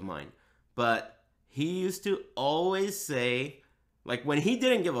relative of mine. But he used to always say, like, when he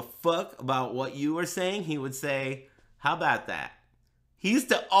didn't give a fuck about what you were saying, he would say, how about that? He used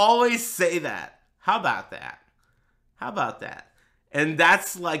to always say that. How about that? How about that? And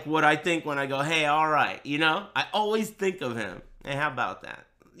that's like what I think when I go, hey, all right, you know? I always think of him. Hey, how about that?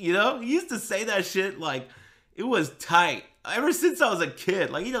 You know? He used to say that shit like it was tight. Ever since I was a kid,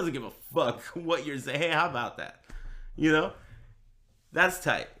 like, he doesn't give a fuck what you're saying. Hey, how about that? You know? That's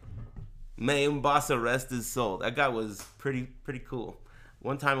tight. May Umbasa rest his soul. That guy was pretty cool.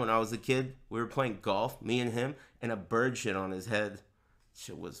 One time when I was a kid, we were playing golf, me and him, and a bird shit on his head.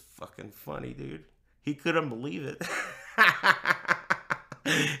 Shit was fucking funny, dude. He couldn't believe it.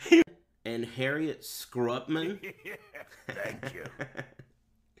 And Harriet Scrubman. Thank you.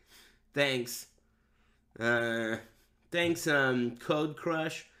 Thanks. Thanks, Code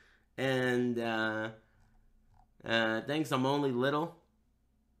Crush. And thanks, I'm Only Little.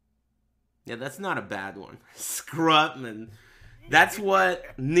 Yeah, that's not a bad one. Scrubman. That's what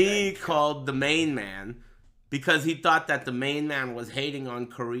Nee called the main man, because he thought that the main man was hating on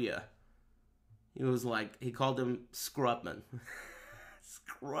Korea. He was like, he called him Scrubman.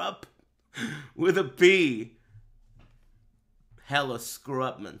 Scrub with a P. Hella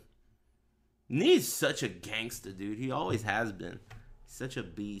Scrubman. Nee's such a gangster, dude. He always has been. Such a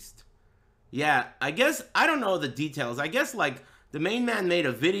beast. Yeah, I guess, I don't know the details. I guess, like, the main man made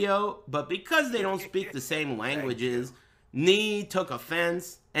a video, but because they don't speak the same languages, Nee took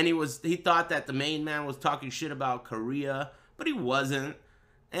offense, and he thought that the main man was talking shit about Korea, but he wasn't.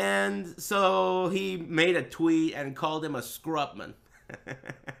 And so he made a tweet and called him a Scrubman.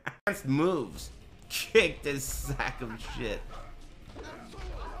 Advanced moves. Kicked his sack of shit.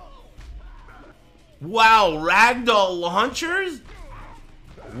 Wow, ragdoll launchers?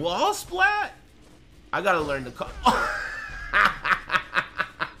 Wall splat? I gotta learn to call.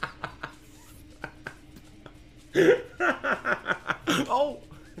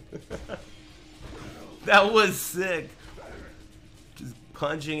 That was sick. Just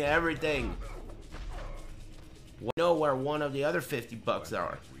punching everything. We know where one of the other 50 bucks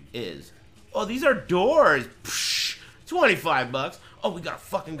is. Oh, these are doors. Psh, 25 bucks. Oh, we got a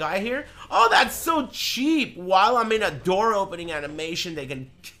fucking guy here? Oh, that's so cheap. While I'm in a door opening animation, they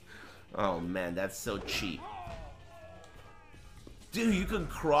can... Oh, man, that's so cheap. Dude, you can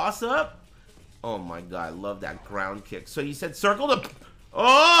cross up? Oh, my God, I love that ground kick. So you said circle the...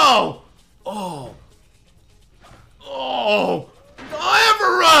 Oh! Oh! Oh! I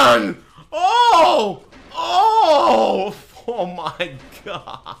ever run! Oh! Oh! Oh, my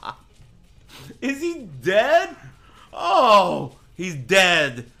God. Is he dead? Oh! He's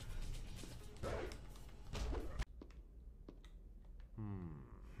dead.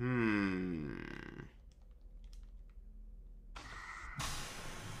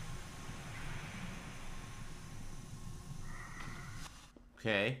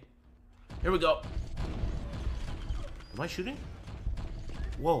 Okay. Here we go. Am I shooting?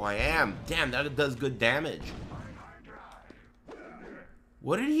 Whoa, I am. Damn, that does good damage.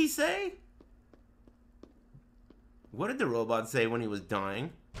 What did he say? What did the robot say when he was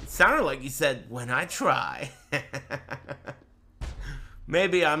dying? It sounded like he said, when I try.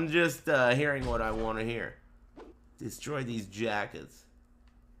 Maybe I'm just hearing what I want to hear. Destroy these jackets.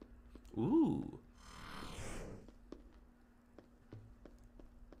 Ooh.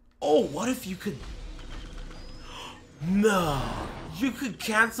 Oh, what if you could... No. You could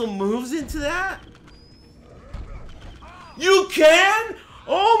cancel moves into that? You can?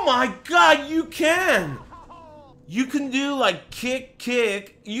 Oh my God, you can. You can do like kick,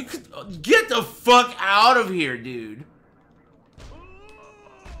 kick. You could get the fuck out of here, dude.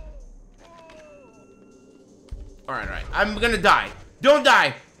 Alright. I'm gonna die. Don't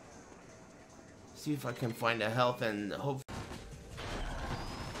die. See if I can find a health and hope.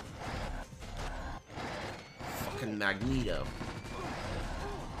 Fucking Magneto.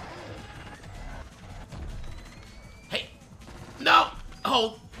 Hey. No.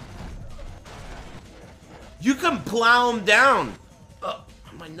 Oh. You can plow him down. Oh,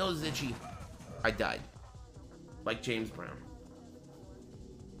 my nose is itchy. I died. Like James Brown.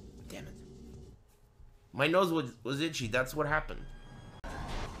 Damn it. My nose was itchy. That's what happened.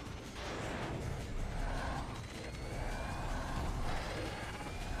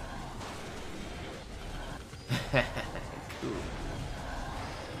 Cool.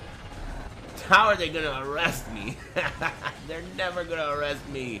 How are they gonna arrest me? They're never gonna arrest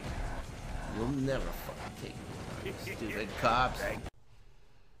me. You'll never fucking take me, you stupid cops.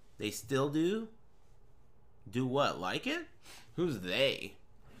 They still do? Do what? Like it? Who's they?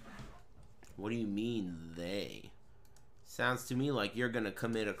 What do you mean, they? Sounds to me like you're gonna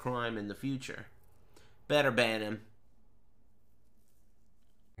commit a crime in the future. Better ban him.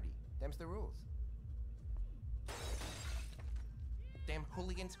 Them's the rules. Damn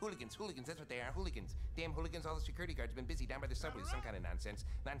hooligans, that's what they are, hooligans. Damn hooligans, all the security guards have been busy down by the subway with some kind of nonsense.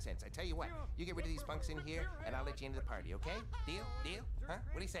 Nonsense. I tell you what, you get rid of these punks in here, and I'll let you into the party, okay? Deal? Deal? Huh?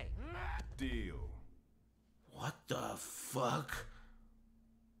 What do you say? Deal. What the fuck?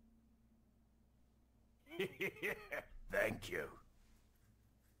 Thank you.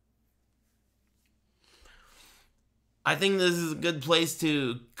 I think this is a good place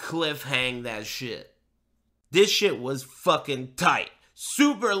to cliffhang that shit. This shit was fucking tight.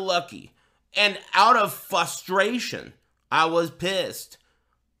 Super lucky. And out of frustration, I was pissed.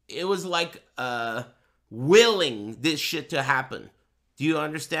 It was like willing this shit to happen. Do you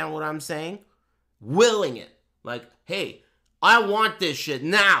understand what I'm saying? Willing it. Like, hey, I want this shit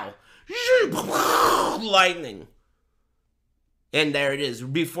now. Lightning. And there it is,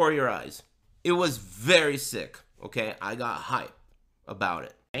 before your eyes. It was very sick, okay? I got hype about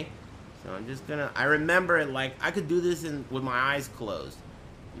it, okay? So I'm just gonna, I remember it like, I could do this with my eyes closed.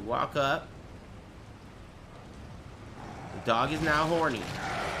 You walk up. The dog is now horny.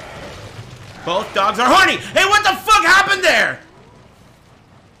 Both dogs are horny! Hey, what the fuck happened there?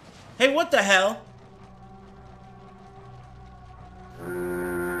 Hey, what the hell?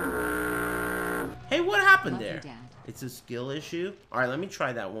 Hey, what happened there? It's a skill issue? Alright, let me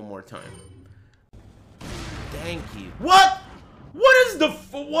try that one more time. Thank you. What? What is the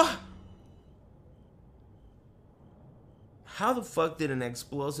what? How the fuck did an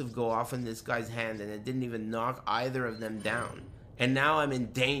explosive go off in this guy's hand and it didn't even knock either of them down? And now I'm in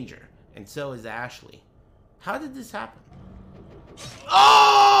danger. And so is Ashley. How did this happen?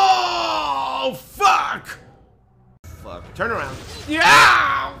 Oh, fuck! Fuck. Turn around.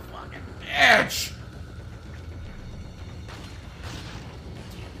 Yeah! Fucking bitch!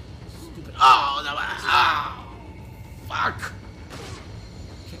 Stupid. Oh, no. Oh, fuck.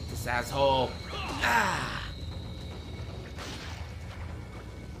 Yes, asshole. Ah.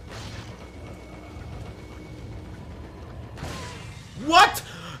 What?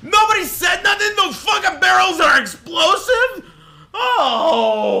 Nobody said nothing? Those fucking barrels are explosive?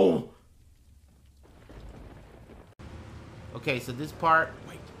 Oh! Okay, so this part...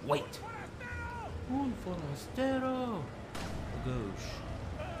 Wait. Un forastero.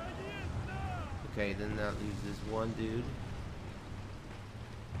 Gauche. Okay, then that leaves this one dude.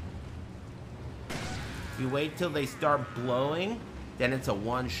 If you wait till they start blowing, then it's a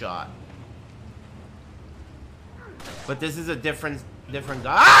one-shot. But this is a different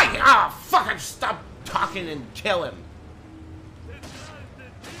guy. Ah, fucking stop talking and kill him.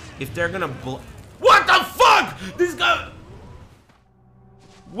 If they're gonna what the fuck? This guy.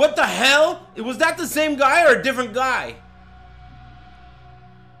 What the hell? Was that the same guy or a different guy?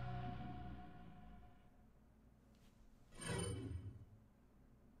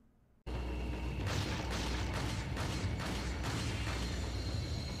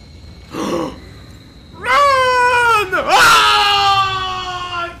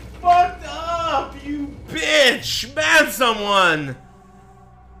 Ban someone!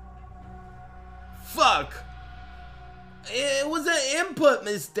 Fuck! It was an input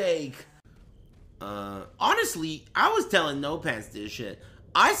mistake. Honestly, I was telling No Pants this shit.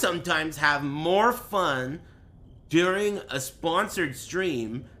 I sometimes have more fun during a sponsored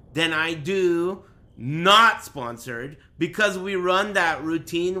stream than I do not sponsored, because we run that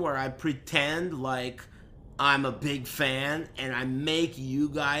routine where I pretend like I'm a big fan and I make you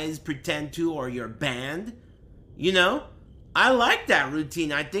guys pretend to, or you're banned. You know? I like that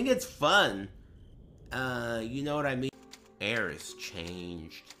routine. I think it's fun. You know what I mean? Aris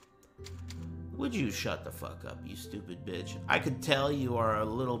changed. Would you shut the fuck up, you stupid bitch? I could tell you are a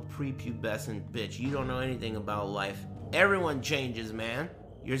little prepubescent bitch. You don't know anything about life. Everyone changes, man.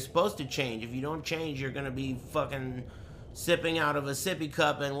 You're supposed to change. If you don't change, you're gonna be fucking sipping out of a sippy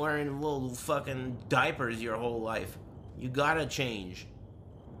cup and wearing little fucking diapers your whole life. You gotta change.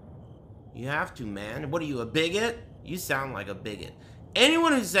 You have to, man. What are you, a bigot? You sound like a bigot.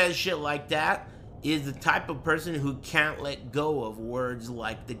 Anyone who says shit like that is the type of person who can't let go of words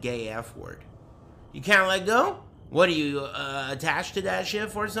like the gay F word. You can't let go? What are you, attached to that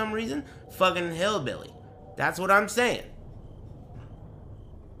shit for some reason? Fucking hillbilly. That's what I'm saying.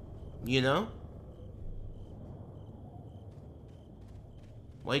 You know?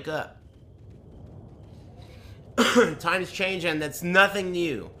 Wake up. Times change and that's nothing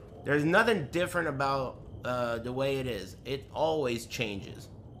new. There's nothing different about the way it is. It always changes.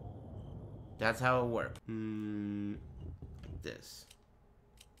 That's how it works. This.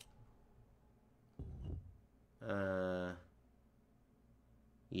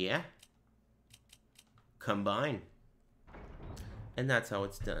 Yeah. Combine. And that's how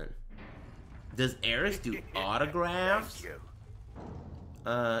it's done. Does Aris do autographs? Shut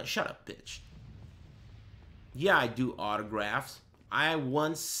up, bitch. Yeah, I do autographs. I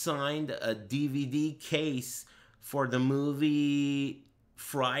once signed a DVD case for the movie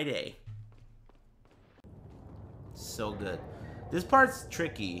Friday. So good. This part's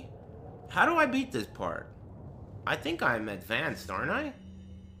tricky. How do I beat this part? I think I'm advanced, aren't I?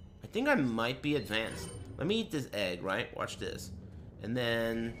 I think I might be advanced. Let me eat this egg, right? Watch this. And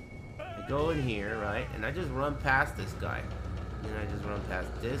then I go in here, right? And I just run past this guy. And then I just run past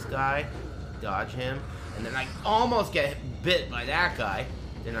this guy, dodge him. And then I almost get bit by that guy.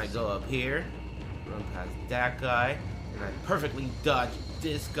 Then I go up here, run past that guy. And I perfectly dodge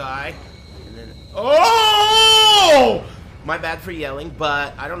this guy. And then, oh! My bad for yelling,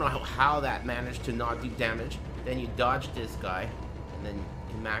 but I don't know how that managed to not do damage. Then you dodge this guy, and then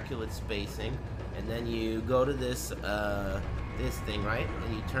immaculate spacing, and then you go to this this thing, right?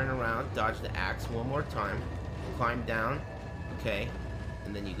 And you turn around, dodge the axe one more time, climb down, okay,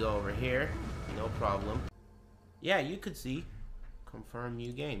 and then you go over here, no problem. Yeah, you could see. Confirm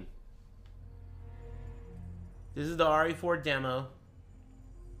new game. This is the RE4 demo.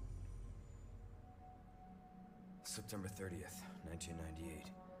 September 30th, 1998.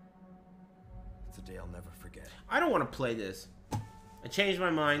 It's a day I'll never forget. I don't want to play this. I changed my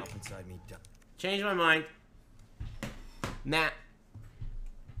mind. Up inside me, changed my mind. Nah.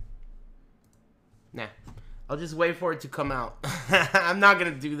 Nah. I'll just wait for it to come out. I'm not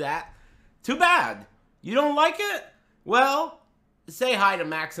gonna do that. Too bad. You don't like it? Well, say hi to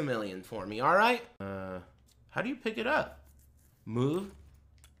Maximilian for me, alright? How do you pick it up? Move?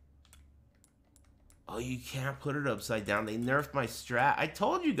 Oh, you can't put it upside down. They nerfed my strat. I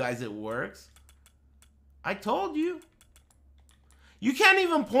told you guys it works. I told you. You can't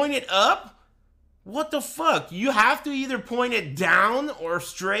even point it up? What the fuck? You have to either point it down or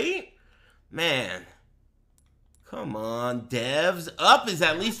straight? Man. Come on, devs. Up is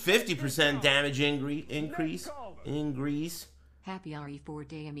at least 50% damage increase. Happy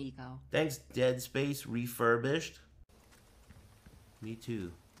RE4 amigo. Thanks, Dead Space Refurbished. Me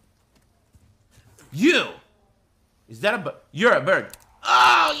too. You! Is that a bird? You're a bird.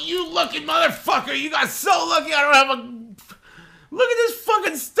 Oh, you lucky motherfucker! You got so lucky I don't have a... Look at this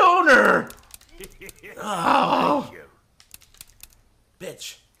fucking stoner! Oh!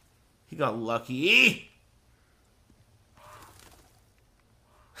 Bitch. He got lucky.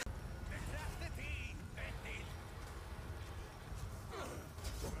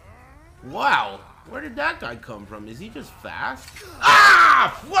 Wow. Where did that guy come from? Is he just fast?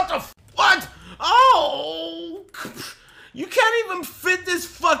 Ah! What the f... What? Oh! You can't even fit this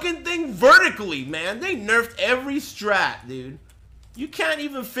fucking thing vertically, man. They nerfed every strat, dude. You can't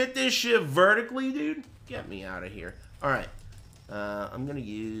even fit this shit vertically, dude. Get me out of here. Alright. I'm gonna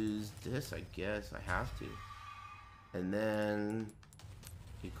use this, I guess. I have to. And then...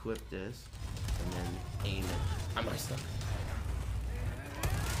 equip this. And then aim it. Am I stuck?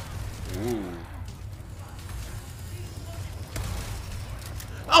 Ooh.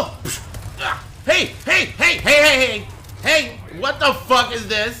 Oh! Hey! Hey! Hey! Hey! Hey! Hey! What the fuck is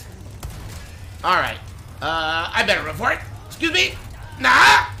this? Alright. I better report. Excuse me?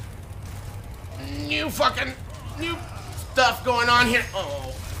 Nah! New stuff going on here.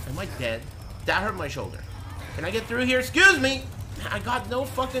 Oh. Am I dead? That hurt my shoulder. Can I get through here? Excuse me! I got no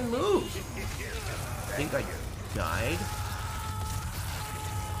fucking moves. I think I died.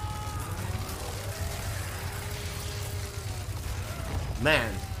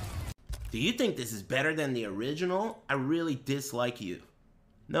 Man, do you think this is better than the original? I really dislike you.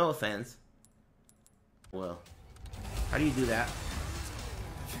 No offense. Well, how do you do that?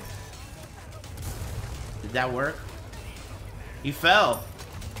 Did that work? He fell.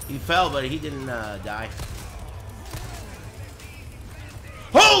 He fell, but he didn't die.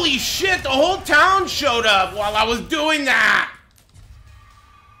 Holy shit, the whole town showed up while I was doing that!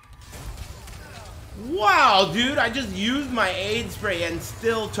 Wow, dude, I just used my aid spray and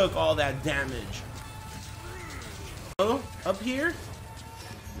still took all that damage. Oh, up here?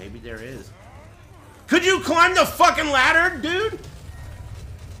 Maybe there is. Could you climb the fucking ladder, dude?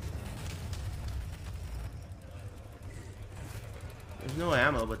 There's no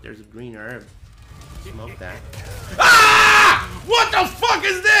ammo, but there's a green herb. Smoke that. Ah! What the fuck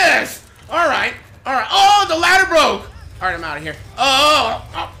is this? Alright, alright. Oh, the ladder broke! Alright, I'm out of here.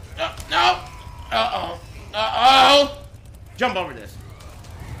 Oh, no. Uh-oh. Uh-oh. Jump over this.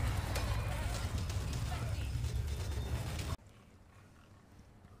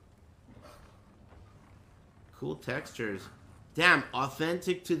 Cool textures. Damn,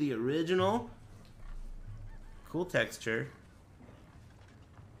 authentic to the original. Cool texture.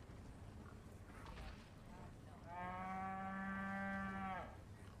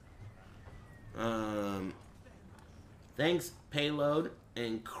 Thanks, Payload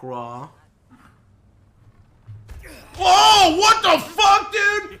and Craw. Whoa! What the fuck,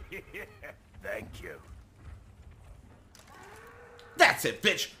 dude? Thank you. That's it,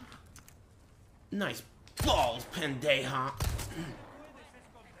 bitch. Nice balls, pendeja.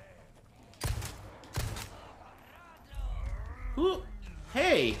 Who?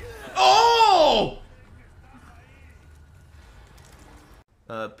 Hey. Oh!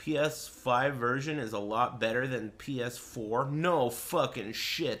 PS5 version is a lot better than PS4. No fucking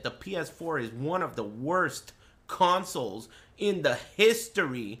shit. The PS4 is one of the worst consoles in the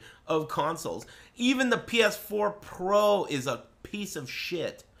history of consoles. Even the PS4 Pro is a piece of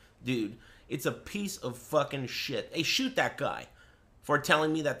shit, dude. It's a piece of fucking shit. Hey, shoot that guy for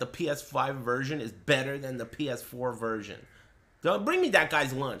telling me that the PS5 version is better than the PS4 version. Bring me that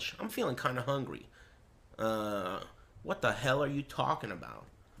guy's lunch. I'm feeling kind of hungry. What the hell are you talking about?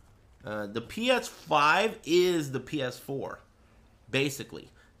 The PS5 is the PS4, basically.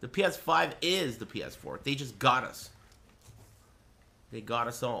 The PS5 is the PS4. They just got us. They got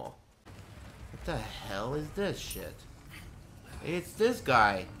us all. What the hell is this shit? It's this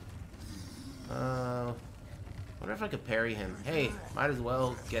guy. Wonder if I could parry him. Hey, might as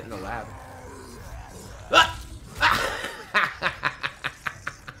well get in the lab. Ah!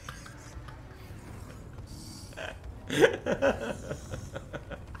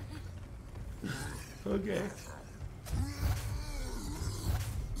 Okay.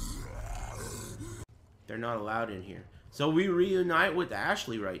 They're not allowed in here. So we reunite with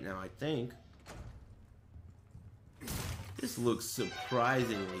Ashley right now, I think. This looks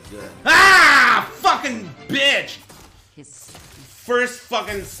surprisingly good. Ah! Fucking bitch! First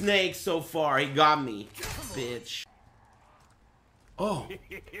fucking snake so far. He got me, bitch. Oh.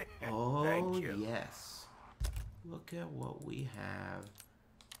 Oh, yes. Look at what we have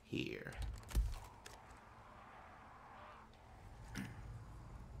here.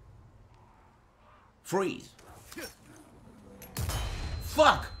 Freeze.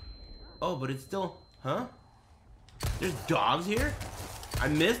 Fuck. Oh, but it's still... Huh? There's dogs here? I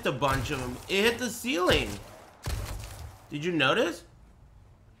missed a bunch of them. It hit the ceiling. Did you notice?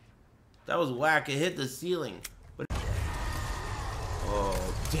 That was whack. It hit the ceiling. But...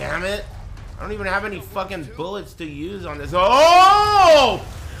 Oh, damn it. I don't even have any fucking bullets to use on this. Oh!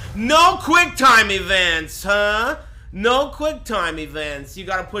 No quick time events, huh? No quick time events. You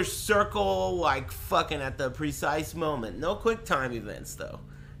gotta push circle like fucking at the precise moment. No quick time events, though.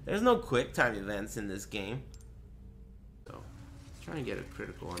 There's no quick time events in this game. So, trying to get a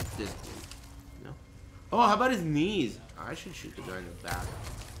critical on this dude. No. Oh, how about his knees? I should shoot the guy in the back.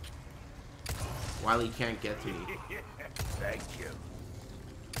 While he can't get to me. Thank you.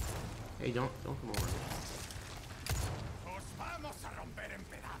 Hey, don't come over.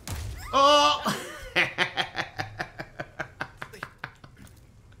 Oh!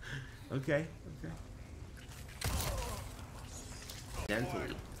 Okay.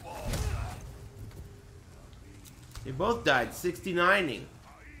 Gently. They both died 69ing.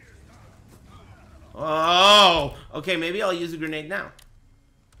 Oh! Okay, maybe I'll use a grenade now.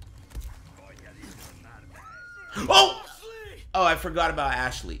 Oh! Oh, I forgot about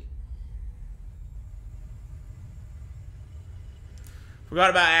Ashley. Forgot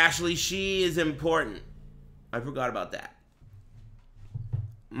about Ashley. She is important. I forgot about that.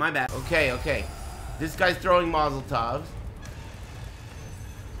 My bad. Okay. This guy's throwing Mazel Tovs.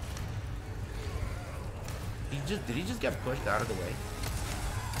 Did he just get pushed out of the way?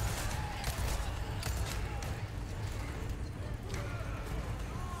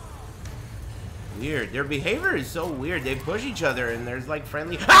 Weird. Their behavior is so weird. They push each other and there's like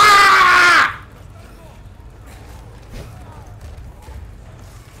friendly. Ah!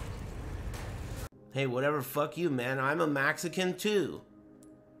 Hey, whatever. Fuck you, man. I'm a Mexican too.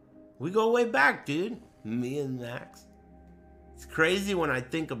 We go way back, dude. Me and Max. It's crazy when I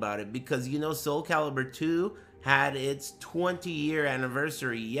think about it because, you know, Soul Calibur 2 had its 20-year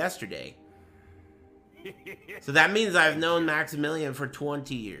anniversary yesterday. So that means I've known Maximilian for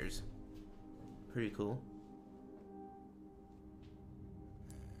 20 years. Pretty cool.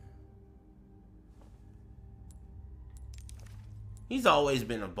 He's always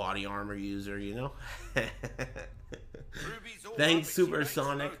been a body armor user, you know? Thanks,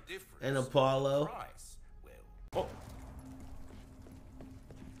 Supersonic and Apollo. Oh.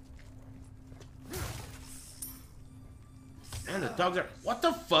 And the dogs are... What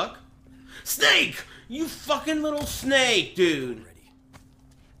the fuck? Snake! You fucking little snake, dude.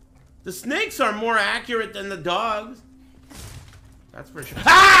 The snakes are more accurate than the dogs. That's for sure.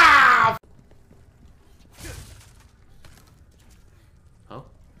 Ah! Oh.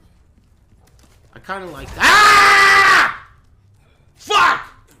 I kind of like that. Ah! Fuck!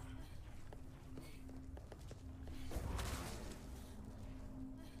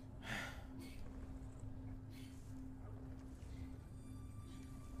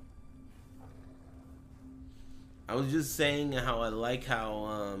 I was just saying how I like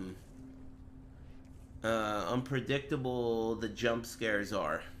how unpredictable the jump scares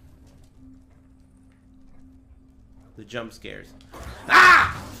are. The jump scares.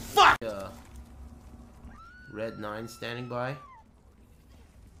 Ah! Fuck! Red 9 standing by.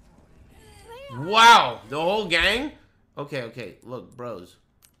 Wow! The whole gang? Okay. Look, bros.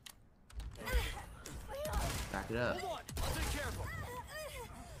 Back it up.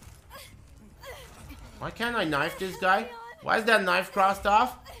 Why can't I knife this guy? Why is that knife crossed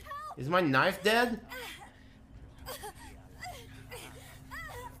off? Is my knife dead?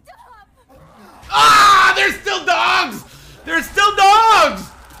 Ah! There's still dogs! There's still dogs!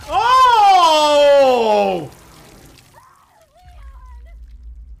 Oh!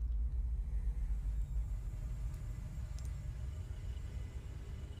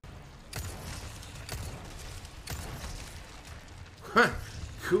 Huh.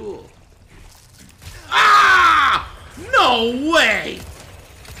 Cool. Ah! No way!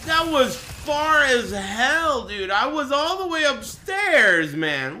 That was far as hell, dude. I was all the way upstairs,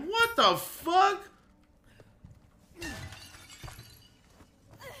 man. What the fuck?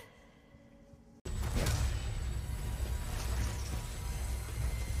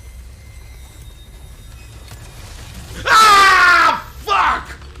 Ah!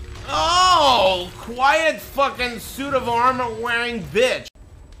 Fuck! Oh, quiet fucking suit of armor wearing bitch.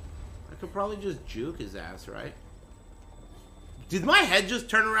 I could probably just juke his ass, right? Did my head just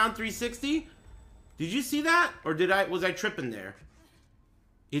turn around 360? Did you see that? Or was I tripping there?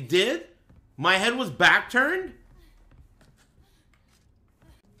 It did? My head was back turned?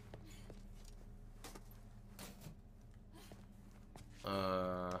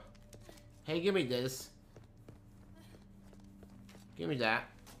 Hey, give me this. Give me that.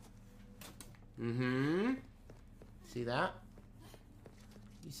 See that?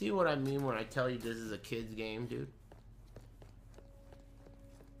 You see what I mean when I tell you this is a kid's game, dude?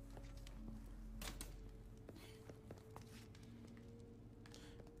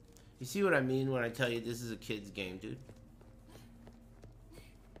 You see what I mean when I tell you this is a kid's game, dude?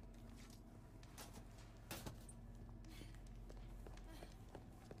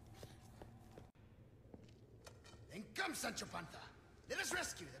 Then come, Sancho Panza. Let us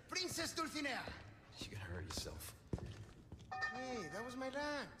rescue the Princess Dulcinea. You gotta hurt yourself. Hey, that was my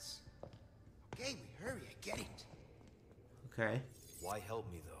lance. Okay, we hurry. I get it. Okay. Why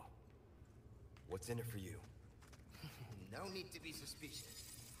help me, though? What's in it for you? No need to be suspicious.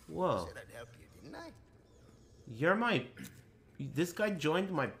 Whoa. Said I'd help you, didn't I? You're my... This guy joined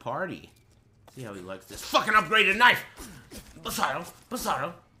my party. See how he likes this fucking upgraded knife! Bastardo!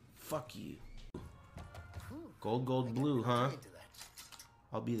 Bastardo! Fuck you. Gold, gold, blue, huh?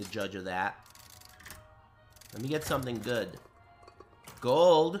 I'll be the judge of that. Let me get something good.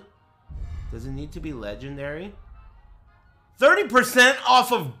 Gold. Does it need to be legendary? 30%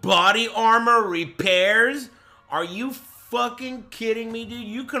 off of body armor repairs? Are you fucking kidding me, dude?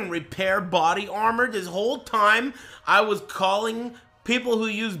 You can repair body armor? This whole time I was calling people who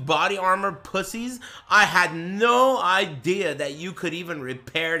use body armor pussies. I had no idea that you could even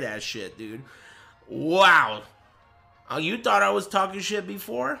repair that shit, dude. Wow. Oh, you thought I was talking shit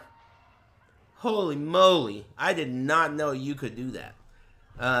before? Holy moly. I did not know you could do that.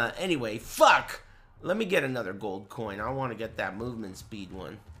 Anyway, fuck. Let me get another gold coin. I want to get that movement speed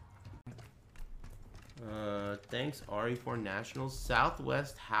one. Thanks, RE4 Nationals.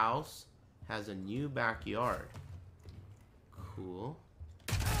 Southwest House has a new backyard. Cool.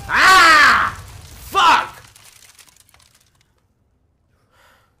 Ah! Fuck!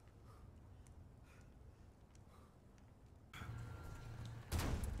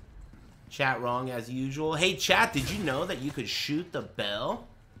 Chat wrong as usual. Hey, chat, did you know that you could shoot the bell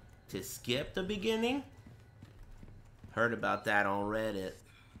to skip the beginning? Heard about that on Reddit.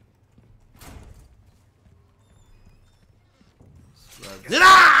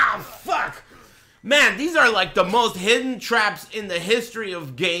 Ah, fuck! Man, these are like the most hidden traps in the history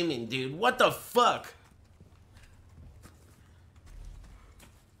of gaming, dude. What the fuck?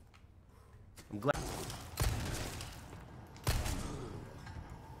 I'm glad.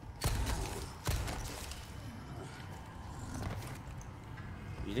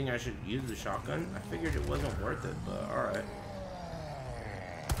 You think I should use the shotgun? I figured it wasn't worth it, but alright.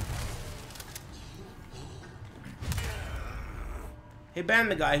 Hey, ban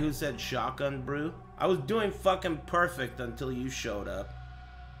the guy who said shotgun brew. I was doing fucking perfect until you showed up.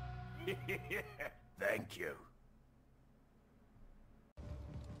 Thank you.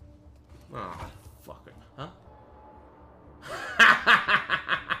 Oh, fucker. Huh?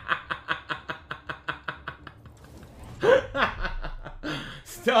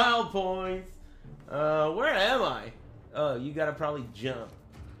 Style points. Where am I? Oh, you gotta probably jump.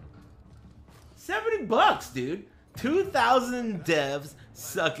 $70, dude. 2,000 devs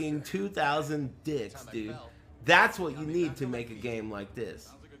sucking 2,000 dicks, dude. That's what you need to make a game like this.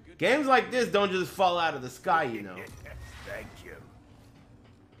 Games like this don't just fall out of the sky, you know. Thank you.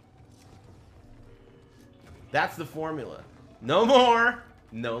 That's the formula. No more,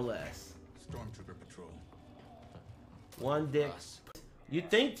 no less. Stormtrooper patrol. One dick. You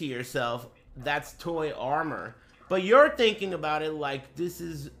think to yourself, that's toy armor. But you're thinking about it like this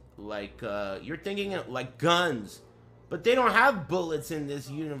is like, you're thinking it like guns. But they don't have bullets in this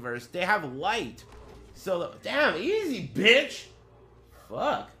universe. They have light. So, damn, easy, bitch.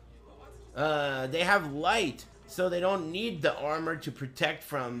 Fuck. They have light. So they don't need the armor to protect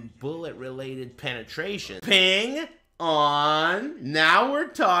from bullet-related penetration. Ping on. Now we're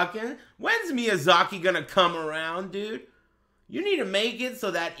talking. When's Miyazaki gonna come around, dude? You need to make it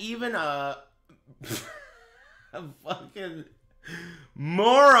so that even a fucking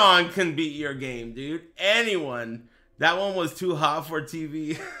moron can beat your game, dude. Anyone. That one was too hot for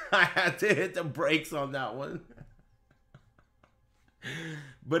TV. I had to hit the brakes on that one.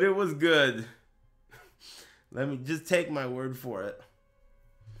 But it was good. Let me just take my word for it.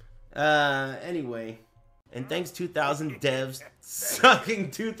 Anyway. And thanks 2,000 devs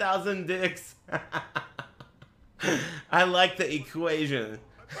sucking 2,000 dicks. I like the equation.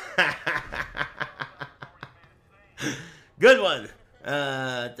 Good one.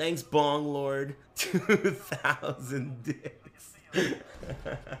 Thanks, Bong Lord. 2,000 dicks.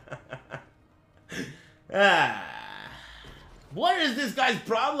 What is this guy's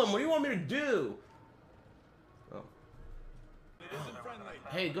problem? What do you want me to do? Oh.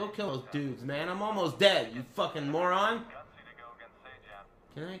 Hey, go kill those dudes, man. I'm almost dead, you fucking moron.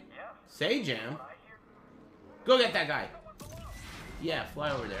 Can I? Say-Jam? Go get that guy. Yeah,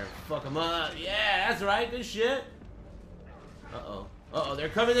 fly over there. Fuck him up. Yeah, that's right. Good shit. Uh-oh. Uh-oh, they're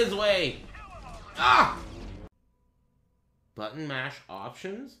coming this way. Ah! Button mash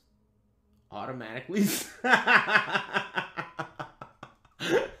options? Automatically.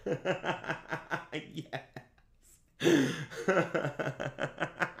 Yes.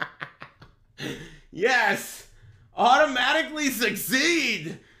 Yes! Automatically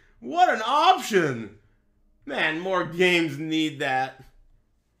succeed! What an option! Man, more games need that.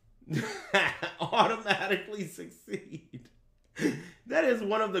 Automatically succeed. That is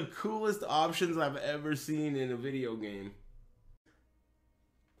one of the coolest options I've ever seen in a video game.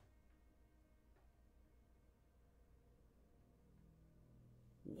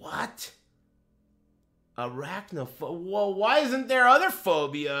 What? Arachnophobia? Well, why isn't there other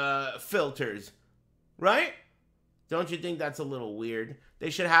phobia filters? Right? Don't you think that's a little weird? They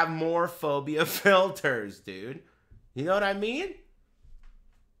should have more phobia filters, dude. You know what I mean?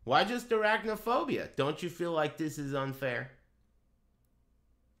 Why just arachnophobia? Don't you feel like this is unfair?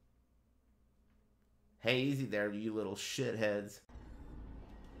 Hey, easy there, you little shitheads.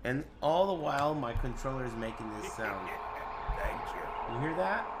 And all the while, my controller is making this sound. Thank you. You hear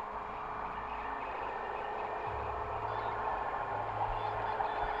that?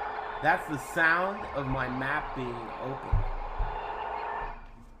 That's the sound of my map being open.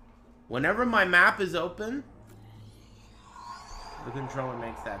 Whenever my map is open, the controller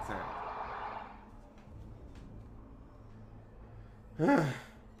makes that sound.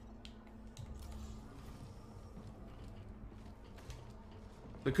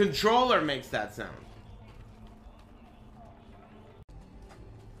 The controller makes that sound.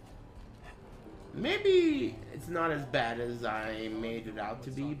 Maybe it's not as bad as I made it out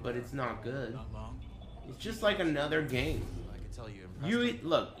to be, but it's not good. It's just like another game.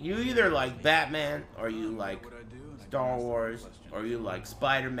 Look, you either like Batman, or you like Star Wars, or you like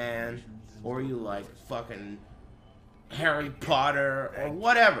Spider-Man, or you like fucking Harry Potter, or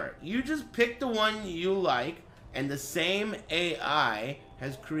whatever. You just pick the one you like, and the same AI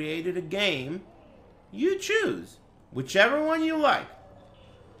has created a game. You choose whichever one you like.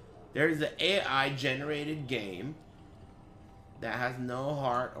 There's an AI-generated game that has no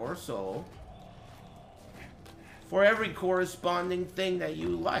heart or soul for every corresponding thing that you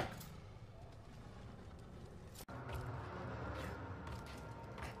like.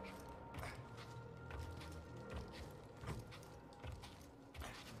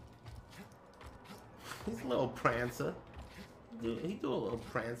 He's a little prancer. He do a little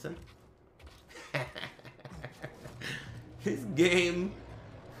prancing. This game,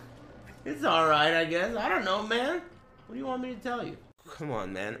 it's alright, I guess. I don't know, man. What do you want me to tell you? Come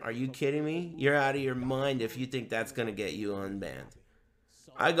on, man. Are you kidding me? You're out of your mind if you think that's gonna get you unbanned.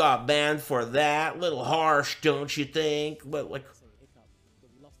 I got banned for that. Little harsh, don't you think? But, like,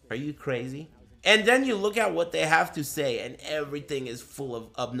 are you crazy? And then you look at what they have to say, and everything is full of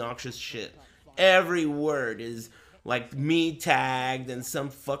obnoxious shit. Every word is like me tagged and some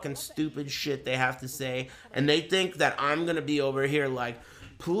fucking stupid shit they have to say. And they think that I'm gonna be over here like,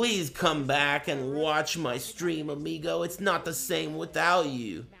 please come back and watch my stream, amigo. It's not the same without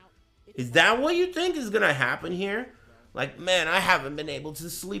you. Is that what you think is gonna happen here? Like, man, I haven't been able to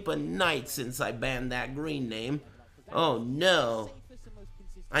sleep a night since I banned that green name. Oh no.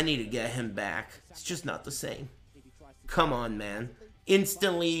 I need to get him back. It's just not the same. Come on, man.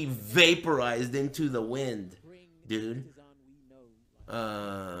 Instantly vaporized into the wind, dude.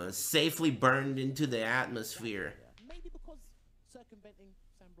 Safely burned into the atmosphere.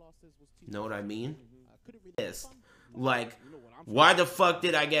 Know what I mean? Yes. Like, why the fuck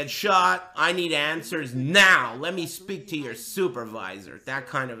did I get shot? I need answers now. Let me speak to your supervisor. That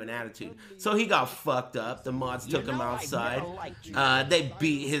kind of an attitude. So he got fucked up. The mods took him outside. They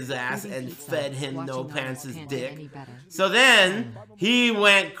beat his ass and fed him No Pants' dick. So then he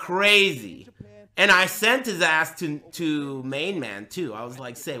went crazy. And I sent his ass to Main Man too. I was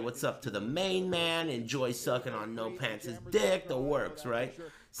like, say what's up to the Main Man. Enjoy sucking on No Pants' dick. The works, right?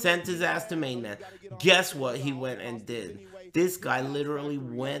 Sent his ass to Main Man. Guess what he went and did? This guy literally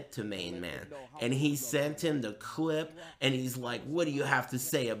went to Main Man. And he sent him the clip. And he's like, what do you have to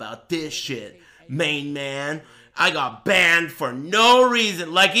say about this shit, Main Man? I got banned for no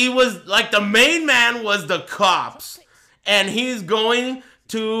reason. Like he was, like the Main Man was the cops. And he's going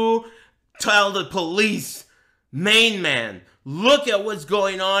to tell the police, main man, look at what's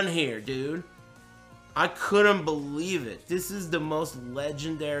going on here, dude. I couldn't believe it. This is the most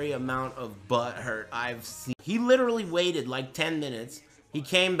legendary amount of butthurt I've seen. He literally waited like 10 minutes. He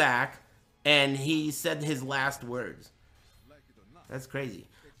came back and he said his last words. That's crazy.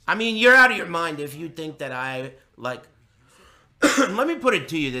 I mean, you're out of your mind if you think that I, like... Let me put it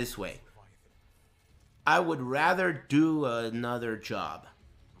to you this way. I would rather do another job.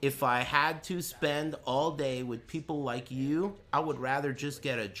 If I had to spend all day with people like you, I would rather just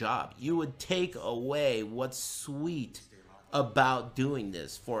get a job. You would take away what's sweet about doing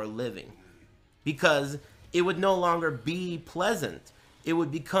this for a living. Because it would no longer be pleasant. It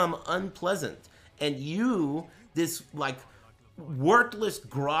would become unpleasant. And you, this, like, worthless,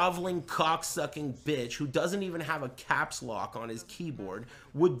 groveling, cocksucking bitch who doesn't even have a caps lock on his keyboard,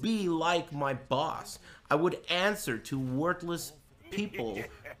 would be like my boss. I would answer to worthless people,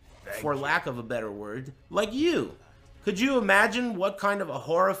 for lack of a better word, like you. Could you imagine what kind of a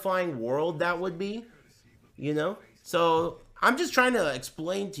horrifying world that would be? You know? So, I'm just trying to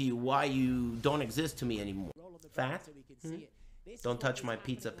explain to you why you don't exist to me anymore. Fat? Don't touch my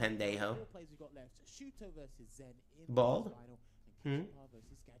pizza, pendejo. Bald? We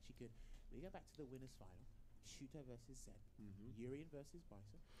go back to the winners final. Shuto versus Zen. Urian versus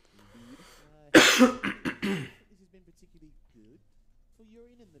Bison. This has been particularly good for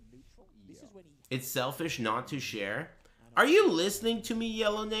Urian in the neutral. This is when he... It's selfish not to share. Are you listening to me,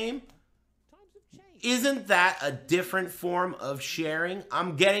 Yellow Name? Isn't that a different form of sharing?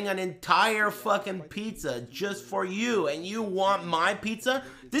 I'm getting an entire fucking pizza just for you, and you want my pizza?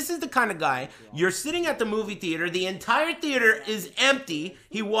 This is the kind of guy, you're sitting at the movie theater, the entire theater is empty,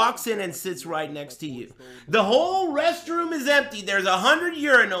 he walks in and sits right next to you. The whole restroom is empty, there's 100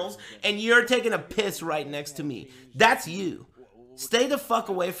 urinals, and you're taking a piss right next to me. That's you. Stay the fuck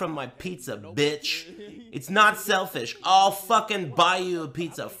away from my pizza, bitch. It's not selfish. I'll fucking buy you a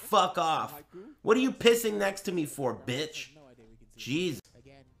pizza. Fuck off. What are you pissing next to me for, bitch? Jeez.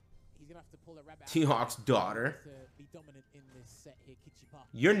 T-Hawk's daughter.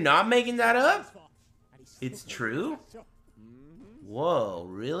 You're not making that up? It's true? Whoa,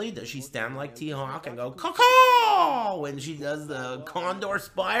 really? Does she stand like T-Hawk and go, caw-caw, when she does the Condor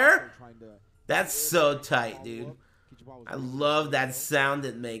Spire? That's so tight, dude. I love that sound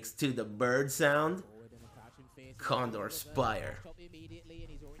it makes too, the bird sound. Condor Spire.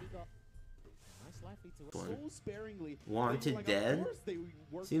 Wanted Dead?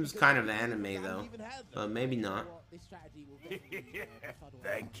 Seems kind of anime though, but maybe not.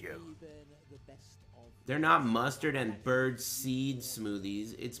 Thank you. They're not mustard and bird seed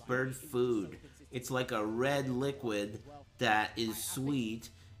smoothies, it's bird food. It's like a red liquid that is sweet,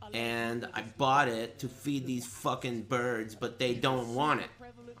 and I bought it to feed these fucking birds, but they don't want it.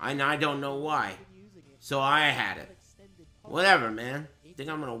 And I don't know why. So I had it. Whatever, man. Think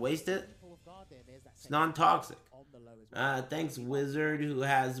I'm gonna waste it? It's non-toxic. Thanks, Wizard, who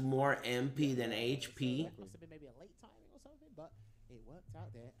has more MP than HP.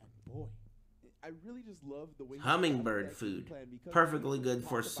 Hummingbird food. Perfectly good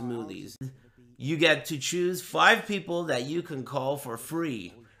for smoothies. You get to choose 5 people that you can call for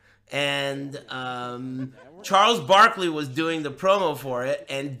free. And Charles Barkley was doing the promo for it,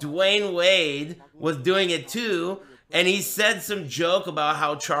 and Dwayne Wade was doing it too. And he said some joke about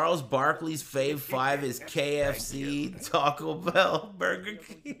how Charles Barkley's fave 5 is KFC, Taco Bell, Burger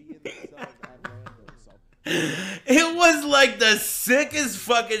King. It was like the sickest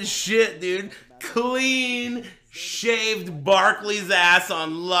fucking shit, dude. Clean shaved Barkley's ass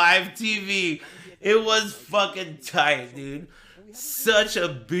on live TV. It was fucking tight, dude. Such a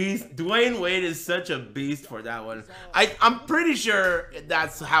beast. Dwayne Wade is such a beast for that one. I'm pretty sure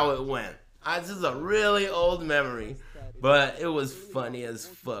that's how it went. This is a really old memory, but it was funny as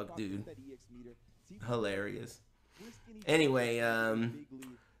fuck, dude. Hilarious. Anyway,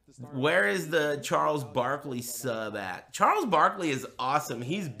 where is the Charles Barkley sub at? Charles Barkley is awesome.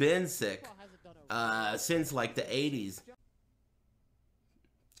 He's been sick since like the 80s.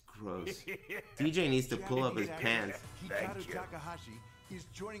 Gross. DJ needs to pull up his pants. Thank you. Takahashi is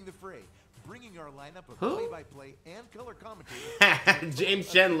joining the fray, bringing our lineup of Who? play-by-play and color commentators.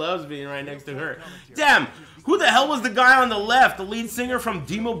 James Chen loves being right next to her. Damn, who the hell was the guy on the left? The lead singer from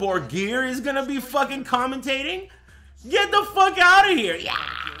Dimo Borgir is gonna be fucking commentating? Get the fuck out of here. Yeah,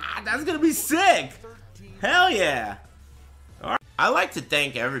 that's gonna be sick. Hell yeah. All right. I like to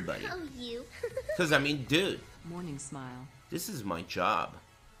thank everybody. Oh, you. Because, I mean, dude. Morning smile. This is my job.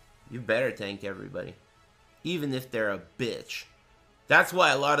 You better thank everybody. Even if they're a bitch. That's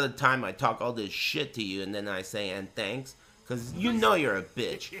why a lot of the time I talk all this shit to you and then I say, and thanks. Because you know you're a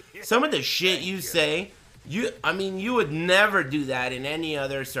bitch. Some of the shit you say, I mean, you would never do that in any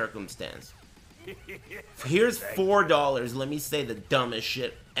other circumstance. Here's $4. Let me say the dumbest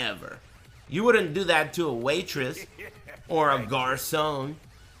shit ever. You wouldn't do that to a waitress or a garçon.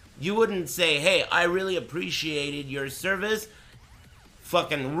 You wouldn't say, hey, I really appreciated your service.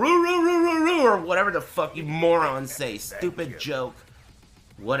 Fucking roo, or whatever the fuck you morons say. Stupid joke.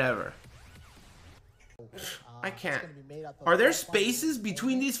 Whatever. I can't. Are there spaces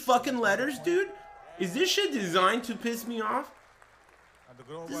between these fucking letters, dude? Is this shit designed to piss me off?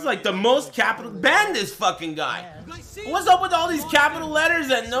 This is like the most capital. Ban this fucking guy. What's up with all these capital letters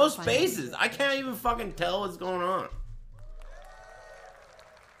and no spaces? I can't even fucking tell what's going on.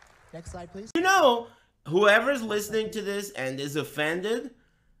 Next slide, please. You know, whoever's listening to this and is offended,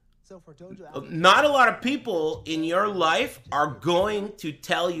 not a lot of people in your life are going to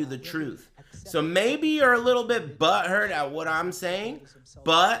tell you the truth. So maybe you're a little bit butthurt at what I'm saying,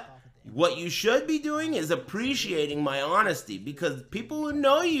 but what you should be doing is appreciating my honesty, because people who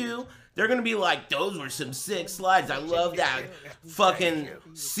know you, they're going to be like, those were some sick slides. I love that fucking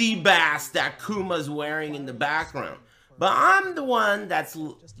sea bass that Kuma's wearing in the background. But I'm the one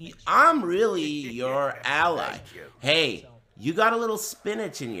I'm really your ally. Hey, you got a little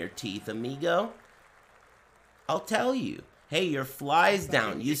spinach in your teeth, amigo? I'll tell you. Hey, your fly's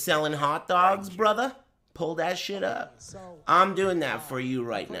down. You selling hot dogs, brother? Pull that shit up. I'm doing that for you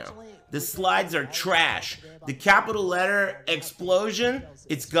right now. The slides are trash. The capital letter explosion,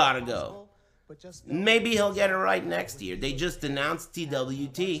 it's gotta go. Maybe he'll get it right next year. They just announced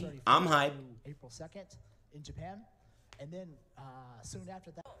TWT. I'm hyped. April 2nd in Japan. And then soon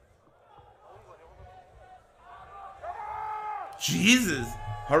after that. Jesus.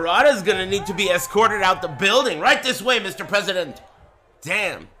 Harada's gonna need to be escorted out the building. Right this way, Mr. President.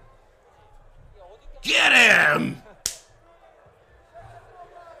 Damn. Get him!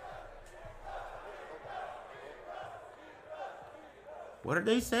 What are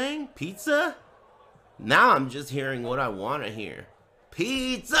they saying? Pizza? Now I'm just hearing what I want to hear.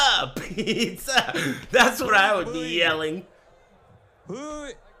 Pizza! Pizza! That's what I would be yelling. Who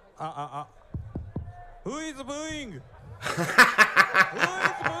is booing?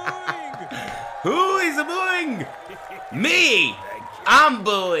 Who is booing? Me! I'm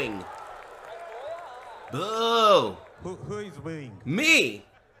booing. Boo! Who is booing? Me!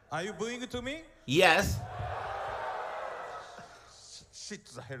 Are you booing to me? Yes. Sit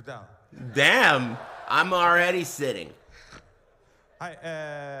the hell down. Damn! I'm already sitting. はい、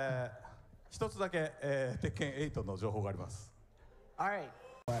一つだけ、Tekken 8の情報があります。Alright.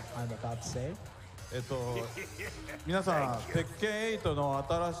 What I'm about to say. 皆さん、Tekken 8の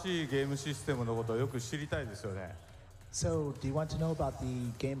新しいゲームシステムのことをよく知りたいですよね。So, do you want to know about the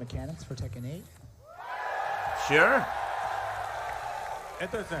game mechanics for Tekken 8? Sure. で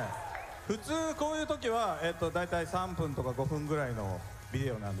すね、普通こういう時はだいたい3分とか5分ぐらいのビ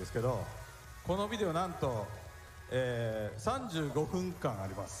デオなんですけど、このビデオなんと、35分間あ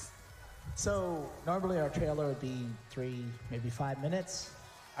ります。So, normally our trailer would be 3, maybe 5 minutes.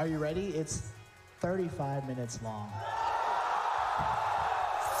 Are you ready? It's 35 minutes long.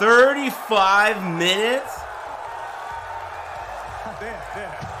 35 minutes?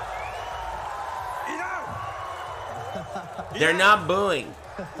 They're not booing.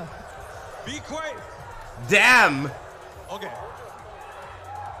 Be quiet. Damn. Okay.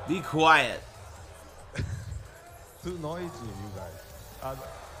 Be quiet. Too noisy, you guys.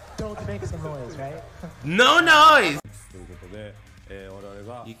 Don't make some noise, right? No noise.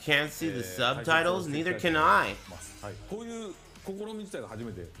 You can't see the subtitles, neither can I. こういう試み自体が初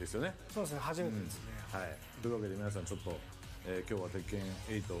めてですよね。そうですね、初めてですね。はい。というわけで皆さんちょっと、今日は鉄拳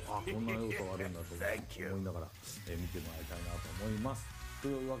8、こんな要素があるんだと思いながら、見てもらいたいなと思います。と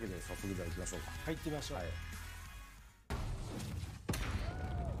いうわけで早速じゃあ行きましょうか。はい、行ってみましょう。はい。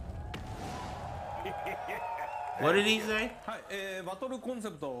What did he say? はい、バトルコンセ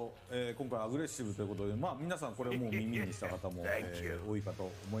プト、今回アグレッシブということで、まあ皆さんこれもう耳にした方も、多いか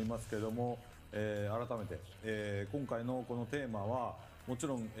と思いますけれども、改めて、今回のこのテーマはもち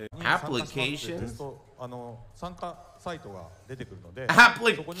ろん、Applications 参加サイトが出てくるので、そこ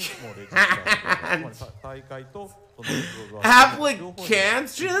にもうレジスターして大会とその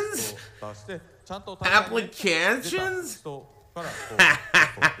Applications 出してちゃんと Applications からこうで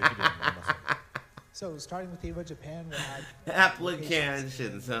きるようになります。So, starting with Evo Japan, we'll have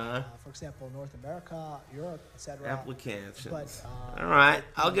applications, huh? For example, North America, Europe, etc. Applications. But, all right,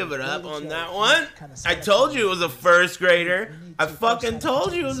 I'll give it up on that one. I told you it was a first grader. I fucking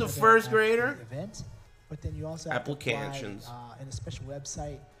told you it was a first grader. but then you also have to apply Applications. in a special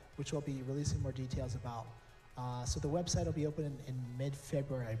website, which we'll be releasing more details about. So the website will be open in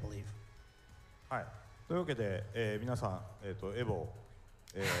mid-February, I believe. はい。というわけで、皆さん、エボ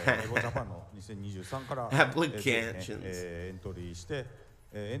ジャパンの2023から、エントリーして、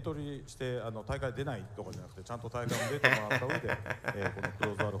エントリーして大会出ないとかじゃなくてちゃんと大会に出てもらった上で、このク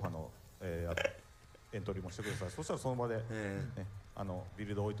ローズアルファの、エントリーもしてください。そしたらその場で、ビ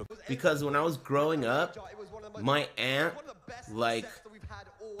ルド置いとく。Because when I was growing up, my aunt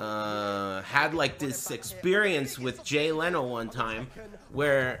had like this experience with Jay Leno one time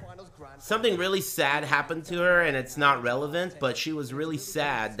where something really sad happened to her, and it's not relevant, but she was really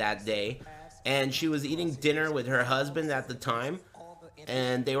sad that day, and she was eating dinner with her husband at the time,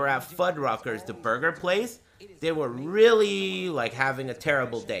 and they were at Fuddruckers, the burger place. They were really like having a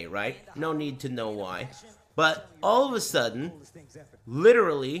terrible day, right? No need to know why. But all of a sudden,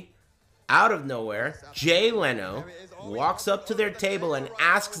 literally out of nowhere, Jay Leno walks up to their table and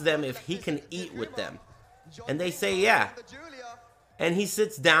asks them if he can eat with them. And they say yeah. And he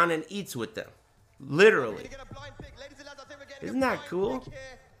sits down and eats with them. Literally. Isn't that cool?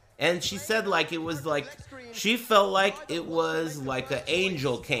 And she said like it was like, she felt like it was like an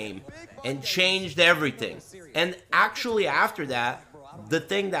angel came and changed everything. And actually after that, the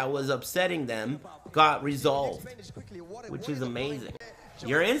thing that was upsetting them got resolved, which is amazing.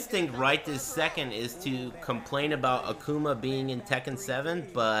 Your instinct right this second is to complain about Akuma being in Tekken 7,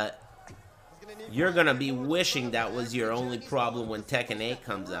 but you're gonna be wishing that was your only problem when Tekken 8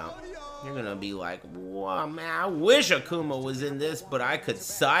 comes out. You're gonna be like, wow, man, I wish Akuma was in this, but I could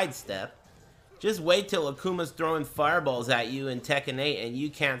sidestep. Just wait till Akuma's throwing fireballs at you in Tekken 8 and you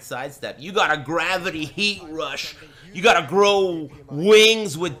can't sidestep. You got a gravity heat rush. You gotta grow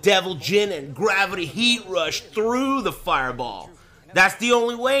wings with Devil Jin and gravity heat rush through the fireball. That's the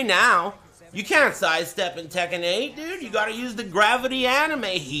only way now. You can't sidestep in Tekken 8, dude. You gotta use the gravity anime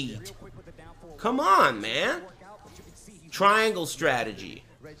heat. Come on, man. Triangle strategy.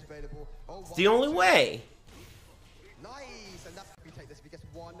 It's the only way.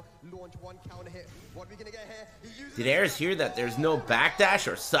 Did Aris hear that there's no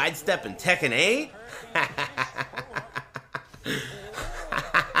backdash or sidestep in Tekken 8?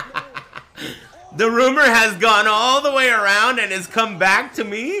 The rumor has gone all the way around and has come back to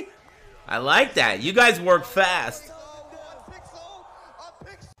me. I like that. You guys work fast.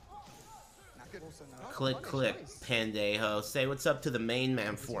 Click, click, Pandejo. Say what's up to the main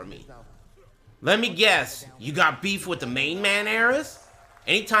man for me. Let me guess. You got beef with the main man, Aris?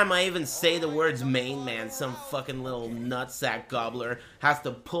 Anytime I even say the words main man, some fucking little nutsack gobbler has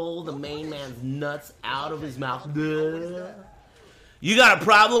to pull the main man's nuts out of his mouth. You got a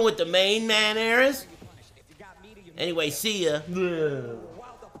problem with the main man, Aris? Anyway, see ya.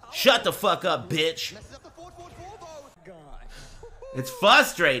 Shut the fuck up, bitch. It's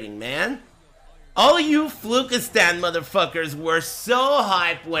frustrating, man. All of you Flukistan motherfuckers were so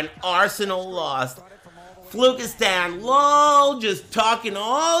hyped when Arsenal lost. Flukistan, lol, just talking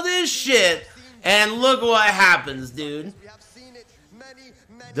all this shit. And look what happens, dude.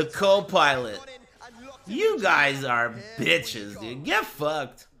 The co-pilot. You guys are bitches, dude. Get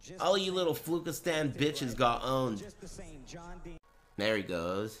fucked. All you little Flukistan bitches got owned. There he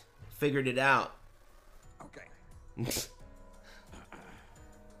goes. Figured it out. Okay. Do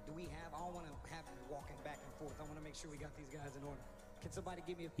we have, I don't want to have you walking back and forth. I want to make sure we got these guys in order. Can somebody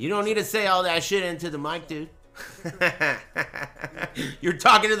give me a... You don't need to say all that shit into the mic, dude. You're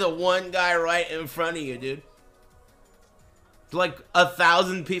talking to the one guy right in front of you, dude. It's like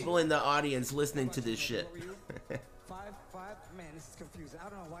 1,000 people in the audience listening to this shit. Five? Man, this is confusing. I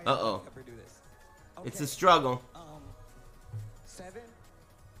don't know why Uh-oh. you ever do this. Okay. It's a struggle. 7?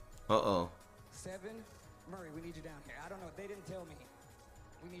 Uh-oh. 7? Murray, we need you down here. I don't know. They didn't tell me.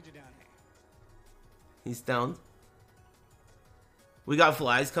 We need you down here. He's stoned. We got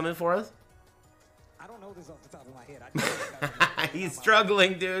flies coming for us? I don't know this off the top of my head. He's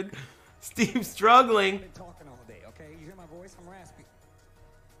struggling, dude. Steve's struggling. I've been talking all day, okay? You hear my voice? I'm raspy.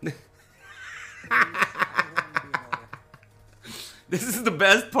 This is the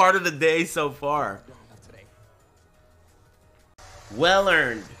best part of the day so far. Well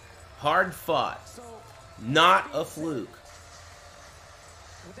earned. Hard fought. Not a fluke.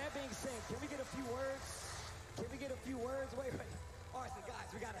 With that being said, can we get a few words? Can we get a few words? Wait. All right, so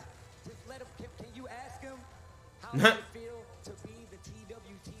guys, we gotta just let him. Can you ask him how does it feel to be the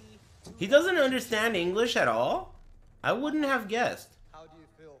TWT? He doesn't understand English at all? I wouldn't have guessed. How do you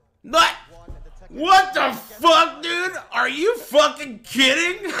feel? What? What the fuck, dude? Are you fucking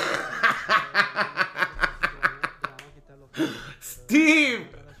kidding? Steve!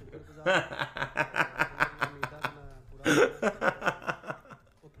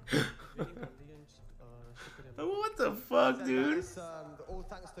 What the fuck, dude?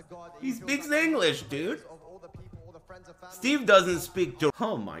 He speaks English, dude. Steve doesn't speak to.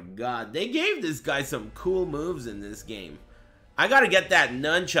 Oh my god, they gave this guy some cool moves in this game. I gotta get that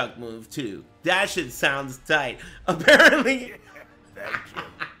nunchuck move too. That shit sounds tight. Apparently,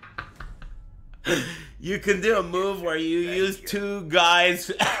 you can do a move where you use two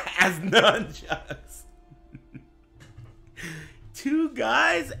guys as nunchucks. Two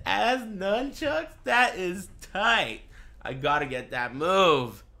guys as nunchucks? That is tight. I gotta get that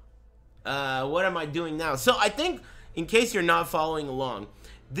move. What am I doing now? So I think, in case you're not following along,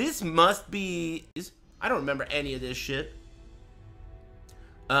 this must be... I don't remember any of this shit.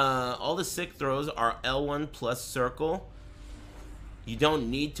 All the sick throws are L1 plus circle. You don't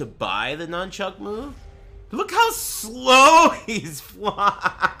need to buy the nunchuck move. Look how slow he's flying.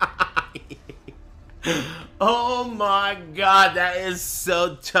 Oh my god, that is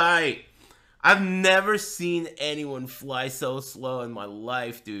so tight. I've never seen anyone fly so slow in my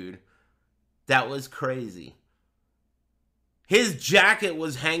life, dude. That was crazy. His jacket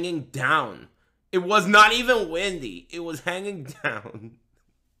was hanging down. It was not even windy. It was hanging down.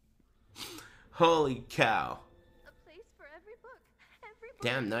 Holy cow.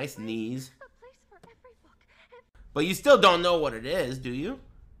 Damn, nice knees. But you still don't know what it is, do you?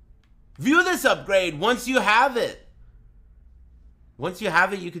 View this upgrade once you have it. Once you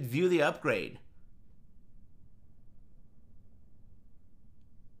have it, you could view the upgrade.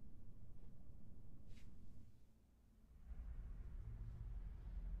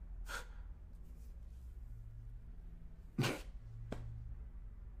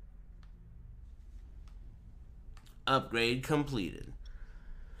 Upgrade completed.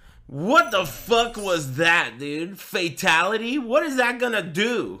 What the fuck was that, dude? Fatality? What is that gonna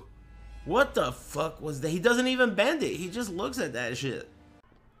do? What the fuck was that? He doesn't even bend it. He just looks at that shit.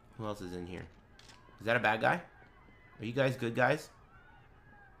 Who else is in here? Is that a bad guy? Are you guys good guys?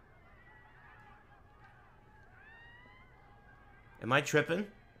 Am I tripping?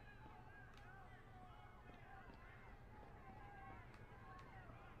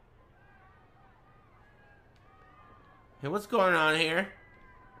 Hey, what's going on here?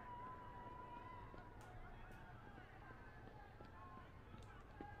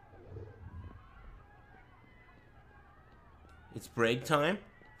 It's break time?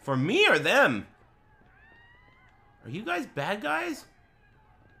 For me or them? Are you guys bad guys?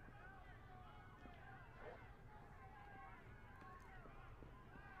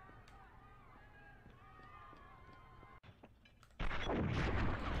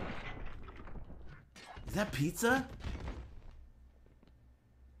 Is that pizza?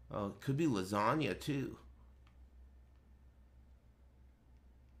 Oh, it could be lasagna too.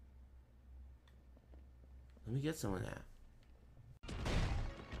 Let me get some of that.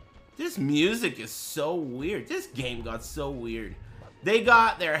 This music is so weird. This game got so weird. They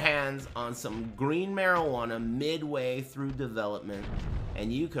got their hands on some green marijuana midway through development,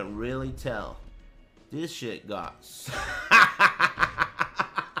 and you can really tell this shit got...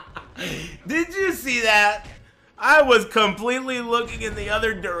 Did you see that? I was completely looking in the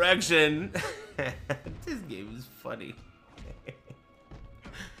other direction. This game is funny.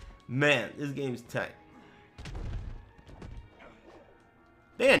 Man, this game's tight.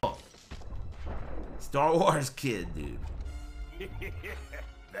 Damn. Star Wars kid, dude.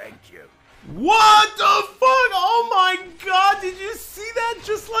 Thank you. What the fuck? Oh my god, did you see that?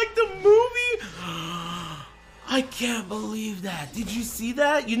 Just like the movie? I can't believe that. Did you see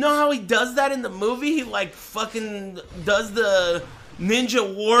that? You know how he does that in the movie? He like fucking does the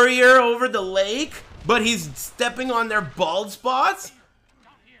ninja warrior over the lake, but he's stepping on their bald spots?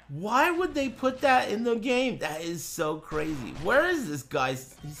 Why would they put that in the game? That is so crazy. Where is this guy?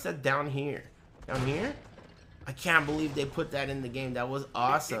 He said down here. Down here? I can't believe they put that in the game. That was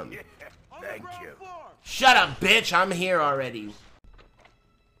awesome. Thank you. Shut up, bitch. I'm here already.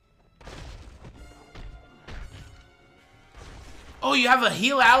 Oh, you have a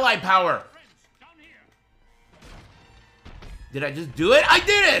heal ally power. Did I just do it? I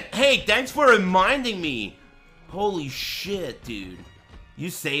did it! Hey, thanks for reminding me. Holy shit, dude.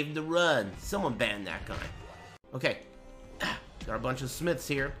 You saved the run. Someone ban that guy. Okay. Got a bunch of Smiths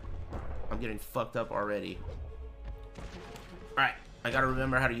here. I'm getting fucked up already. Alright. I gotta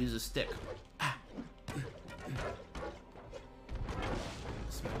remember how to use a stick.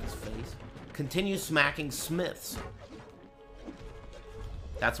 Smack his face. Continue smacking Smiths.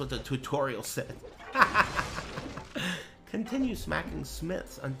 That's what the tutorial said. Continue smacking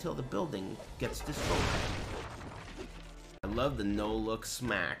Smiths until the building gets destroyed. I love the no-look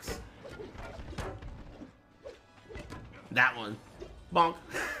smacks. That one. Bonk.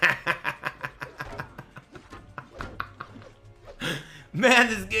 Man,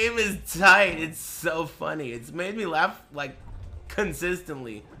 this game is tight. It's so funny. It's made me laugh, like,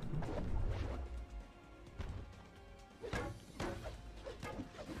 consistently.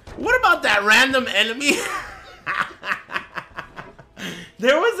 What about that random enemy?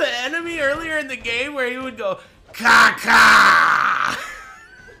 There was an enemy earlier in the game where he would go, "Ka-ka!"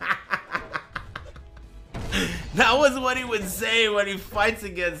 That was what he would say when he fights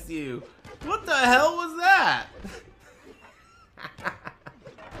against you. What the hell was that?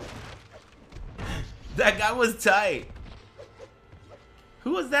 That guy was tight.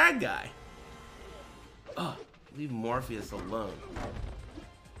 Who was that guy? Oh, leave Morpheus alone.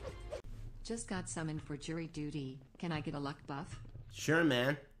 Just got summoned for jury duty. Can I get a luck buff? Sure,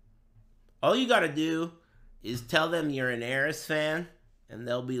 man. All you gotta do is tell them you're an Aris fan, and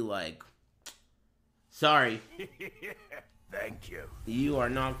they'll be like, sorry. Thank you. You are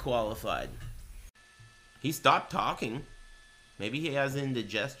not qualified. He stopped talking. Maybe he has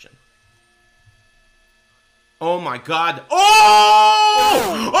indigestion. Oh my god.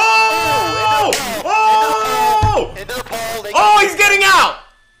 Oh! Oh! Oh! Oh, he's getting out!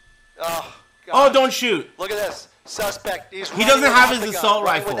 Oh, God. Oh, don't shoot. Look at this. Suspect. He doesn't have his assault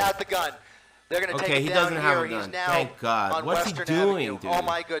rifle. Without the gun. They're going to take Okay, he him down doesn't have a here. gun. Thank God. What's he Western doing, Avenue. dude? Oh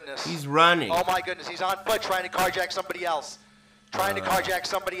my goodness. He's running. Oh my goodness. He's on foot trying to carjack somebody else. Trying to carjack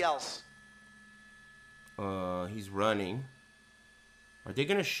somebody else. He's running. Are they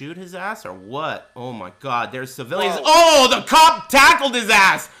gonna shoot his ass or what? Oh my God, there's civilians. Whoa. Oh, the cop tackled his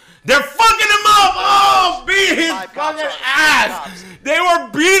ass. They're fucking him up. Oh, beat his fucking ass. They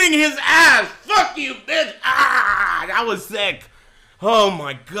were beating his ass. Fuck you, bitch. Ah, that was sick. Oh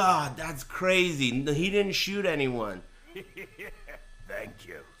my God, that's crazy. He didn't shoot anyone. Thank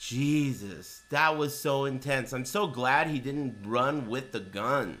you. Jesus, that was so intense. I'm so glad he didn't run with the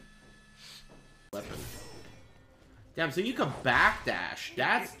gun. Weapon. Damn, so you can backdash.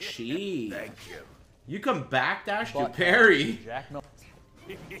 That's cheap. Thank you. You can backdash to parry.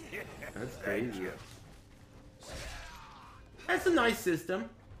 That's crazy. That's a nice system.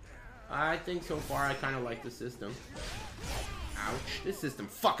 I think so far I kind of like the system. Ouch. This system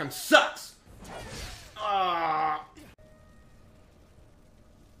fucking sucks. Right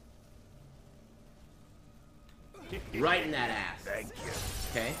in that ass. Thank you.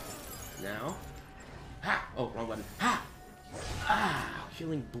 Okay. Now. Ha! Oh, wrong button. Ha! Ah!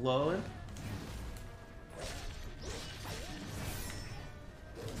 Feeling blown.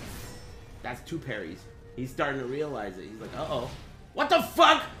 That's two parries. He's starting to realize it. He's like, uh-oh. What the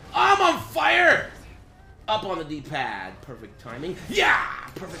fuck? I'm on fire! Up on the D-pad. Perfect timing. Yeah!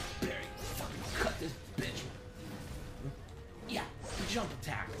 Perfect parry. Fucking cut this bitch. Yeah. Jump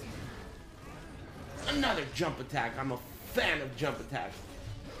attack. Another jump attack. I'm a fan of jump attacks.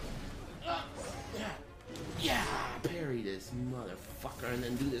 Yeah, parry this motherfucker and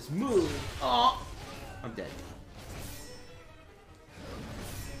then do this move. Oh, I'm dead.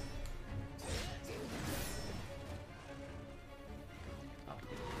 Up.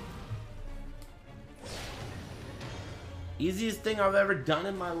 Easiest thing I've ever done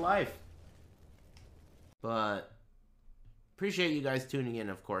in my life. But appreciate you guys tuning in,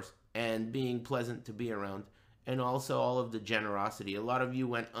 of course, and being pleasant to be around. And also all of the generosity. A lot of you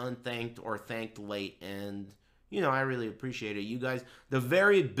went unthanked or thanked late. And, you know, I really appreciate it. You guys, the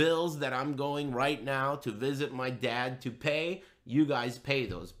very bills that I'm going right now to visit my dad to pay, you guys pay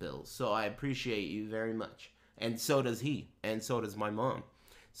those bills. So I appreciate you very much. And so does he. And so does my mom.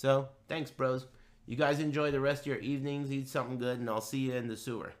 So, thanks, bros. You guys enjoy the rest of your evenings. Eat something good. And I'll see you in the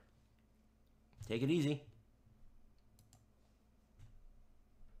sewer. Take it easy.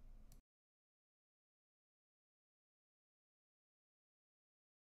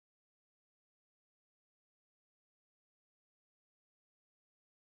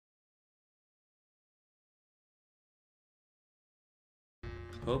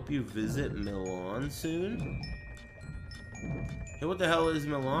 Hope you visit Milan soon. Hey, what the hell is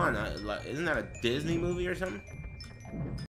Milan? Isn't that a Disney movie or something?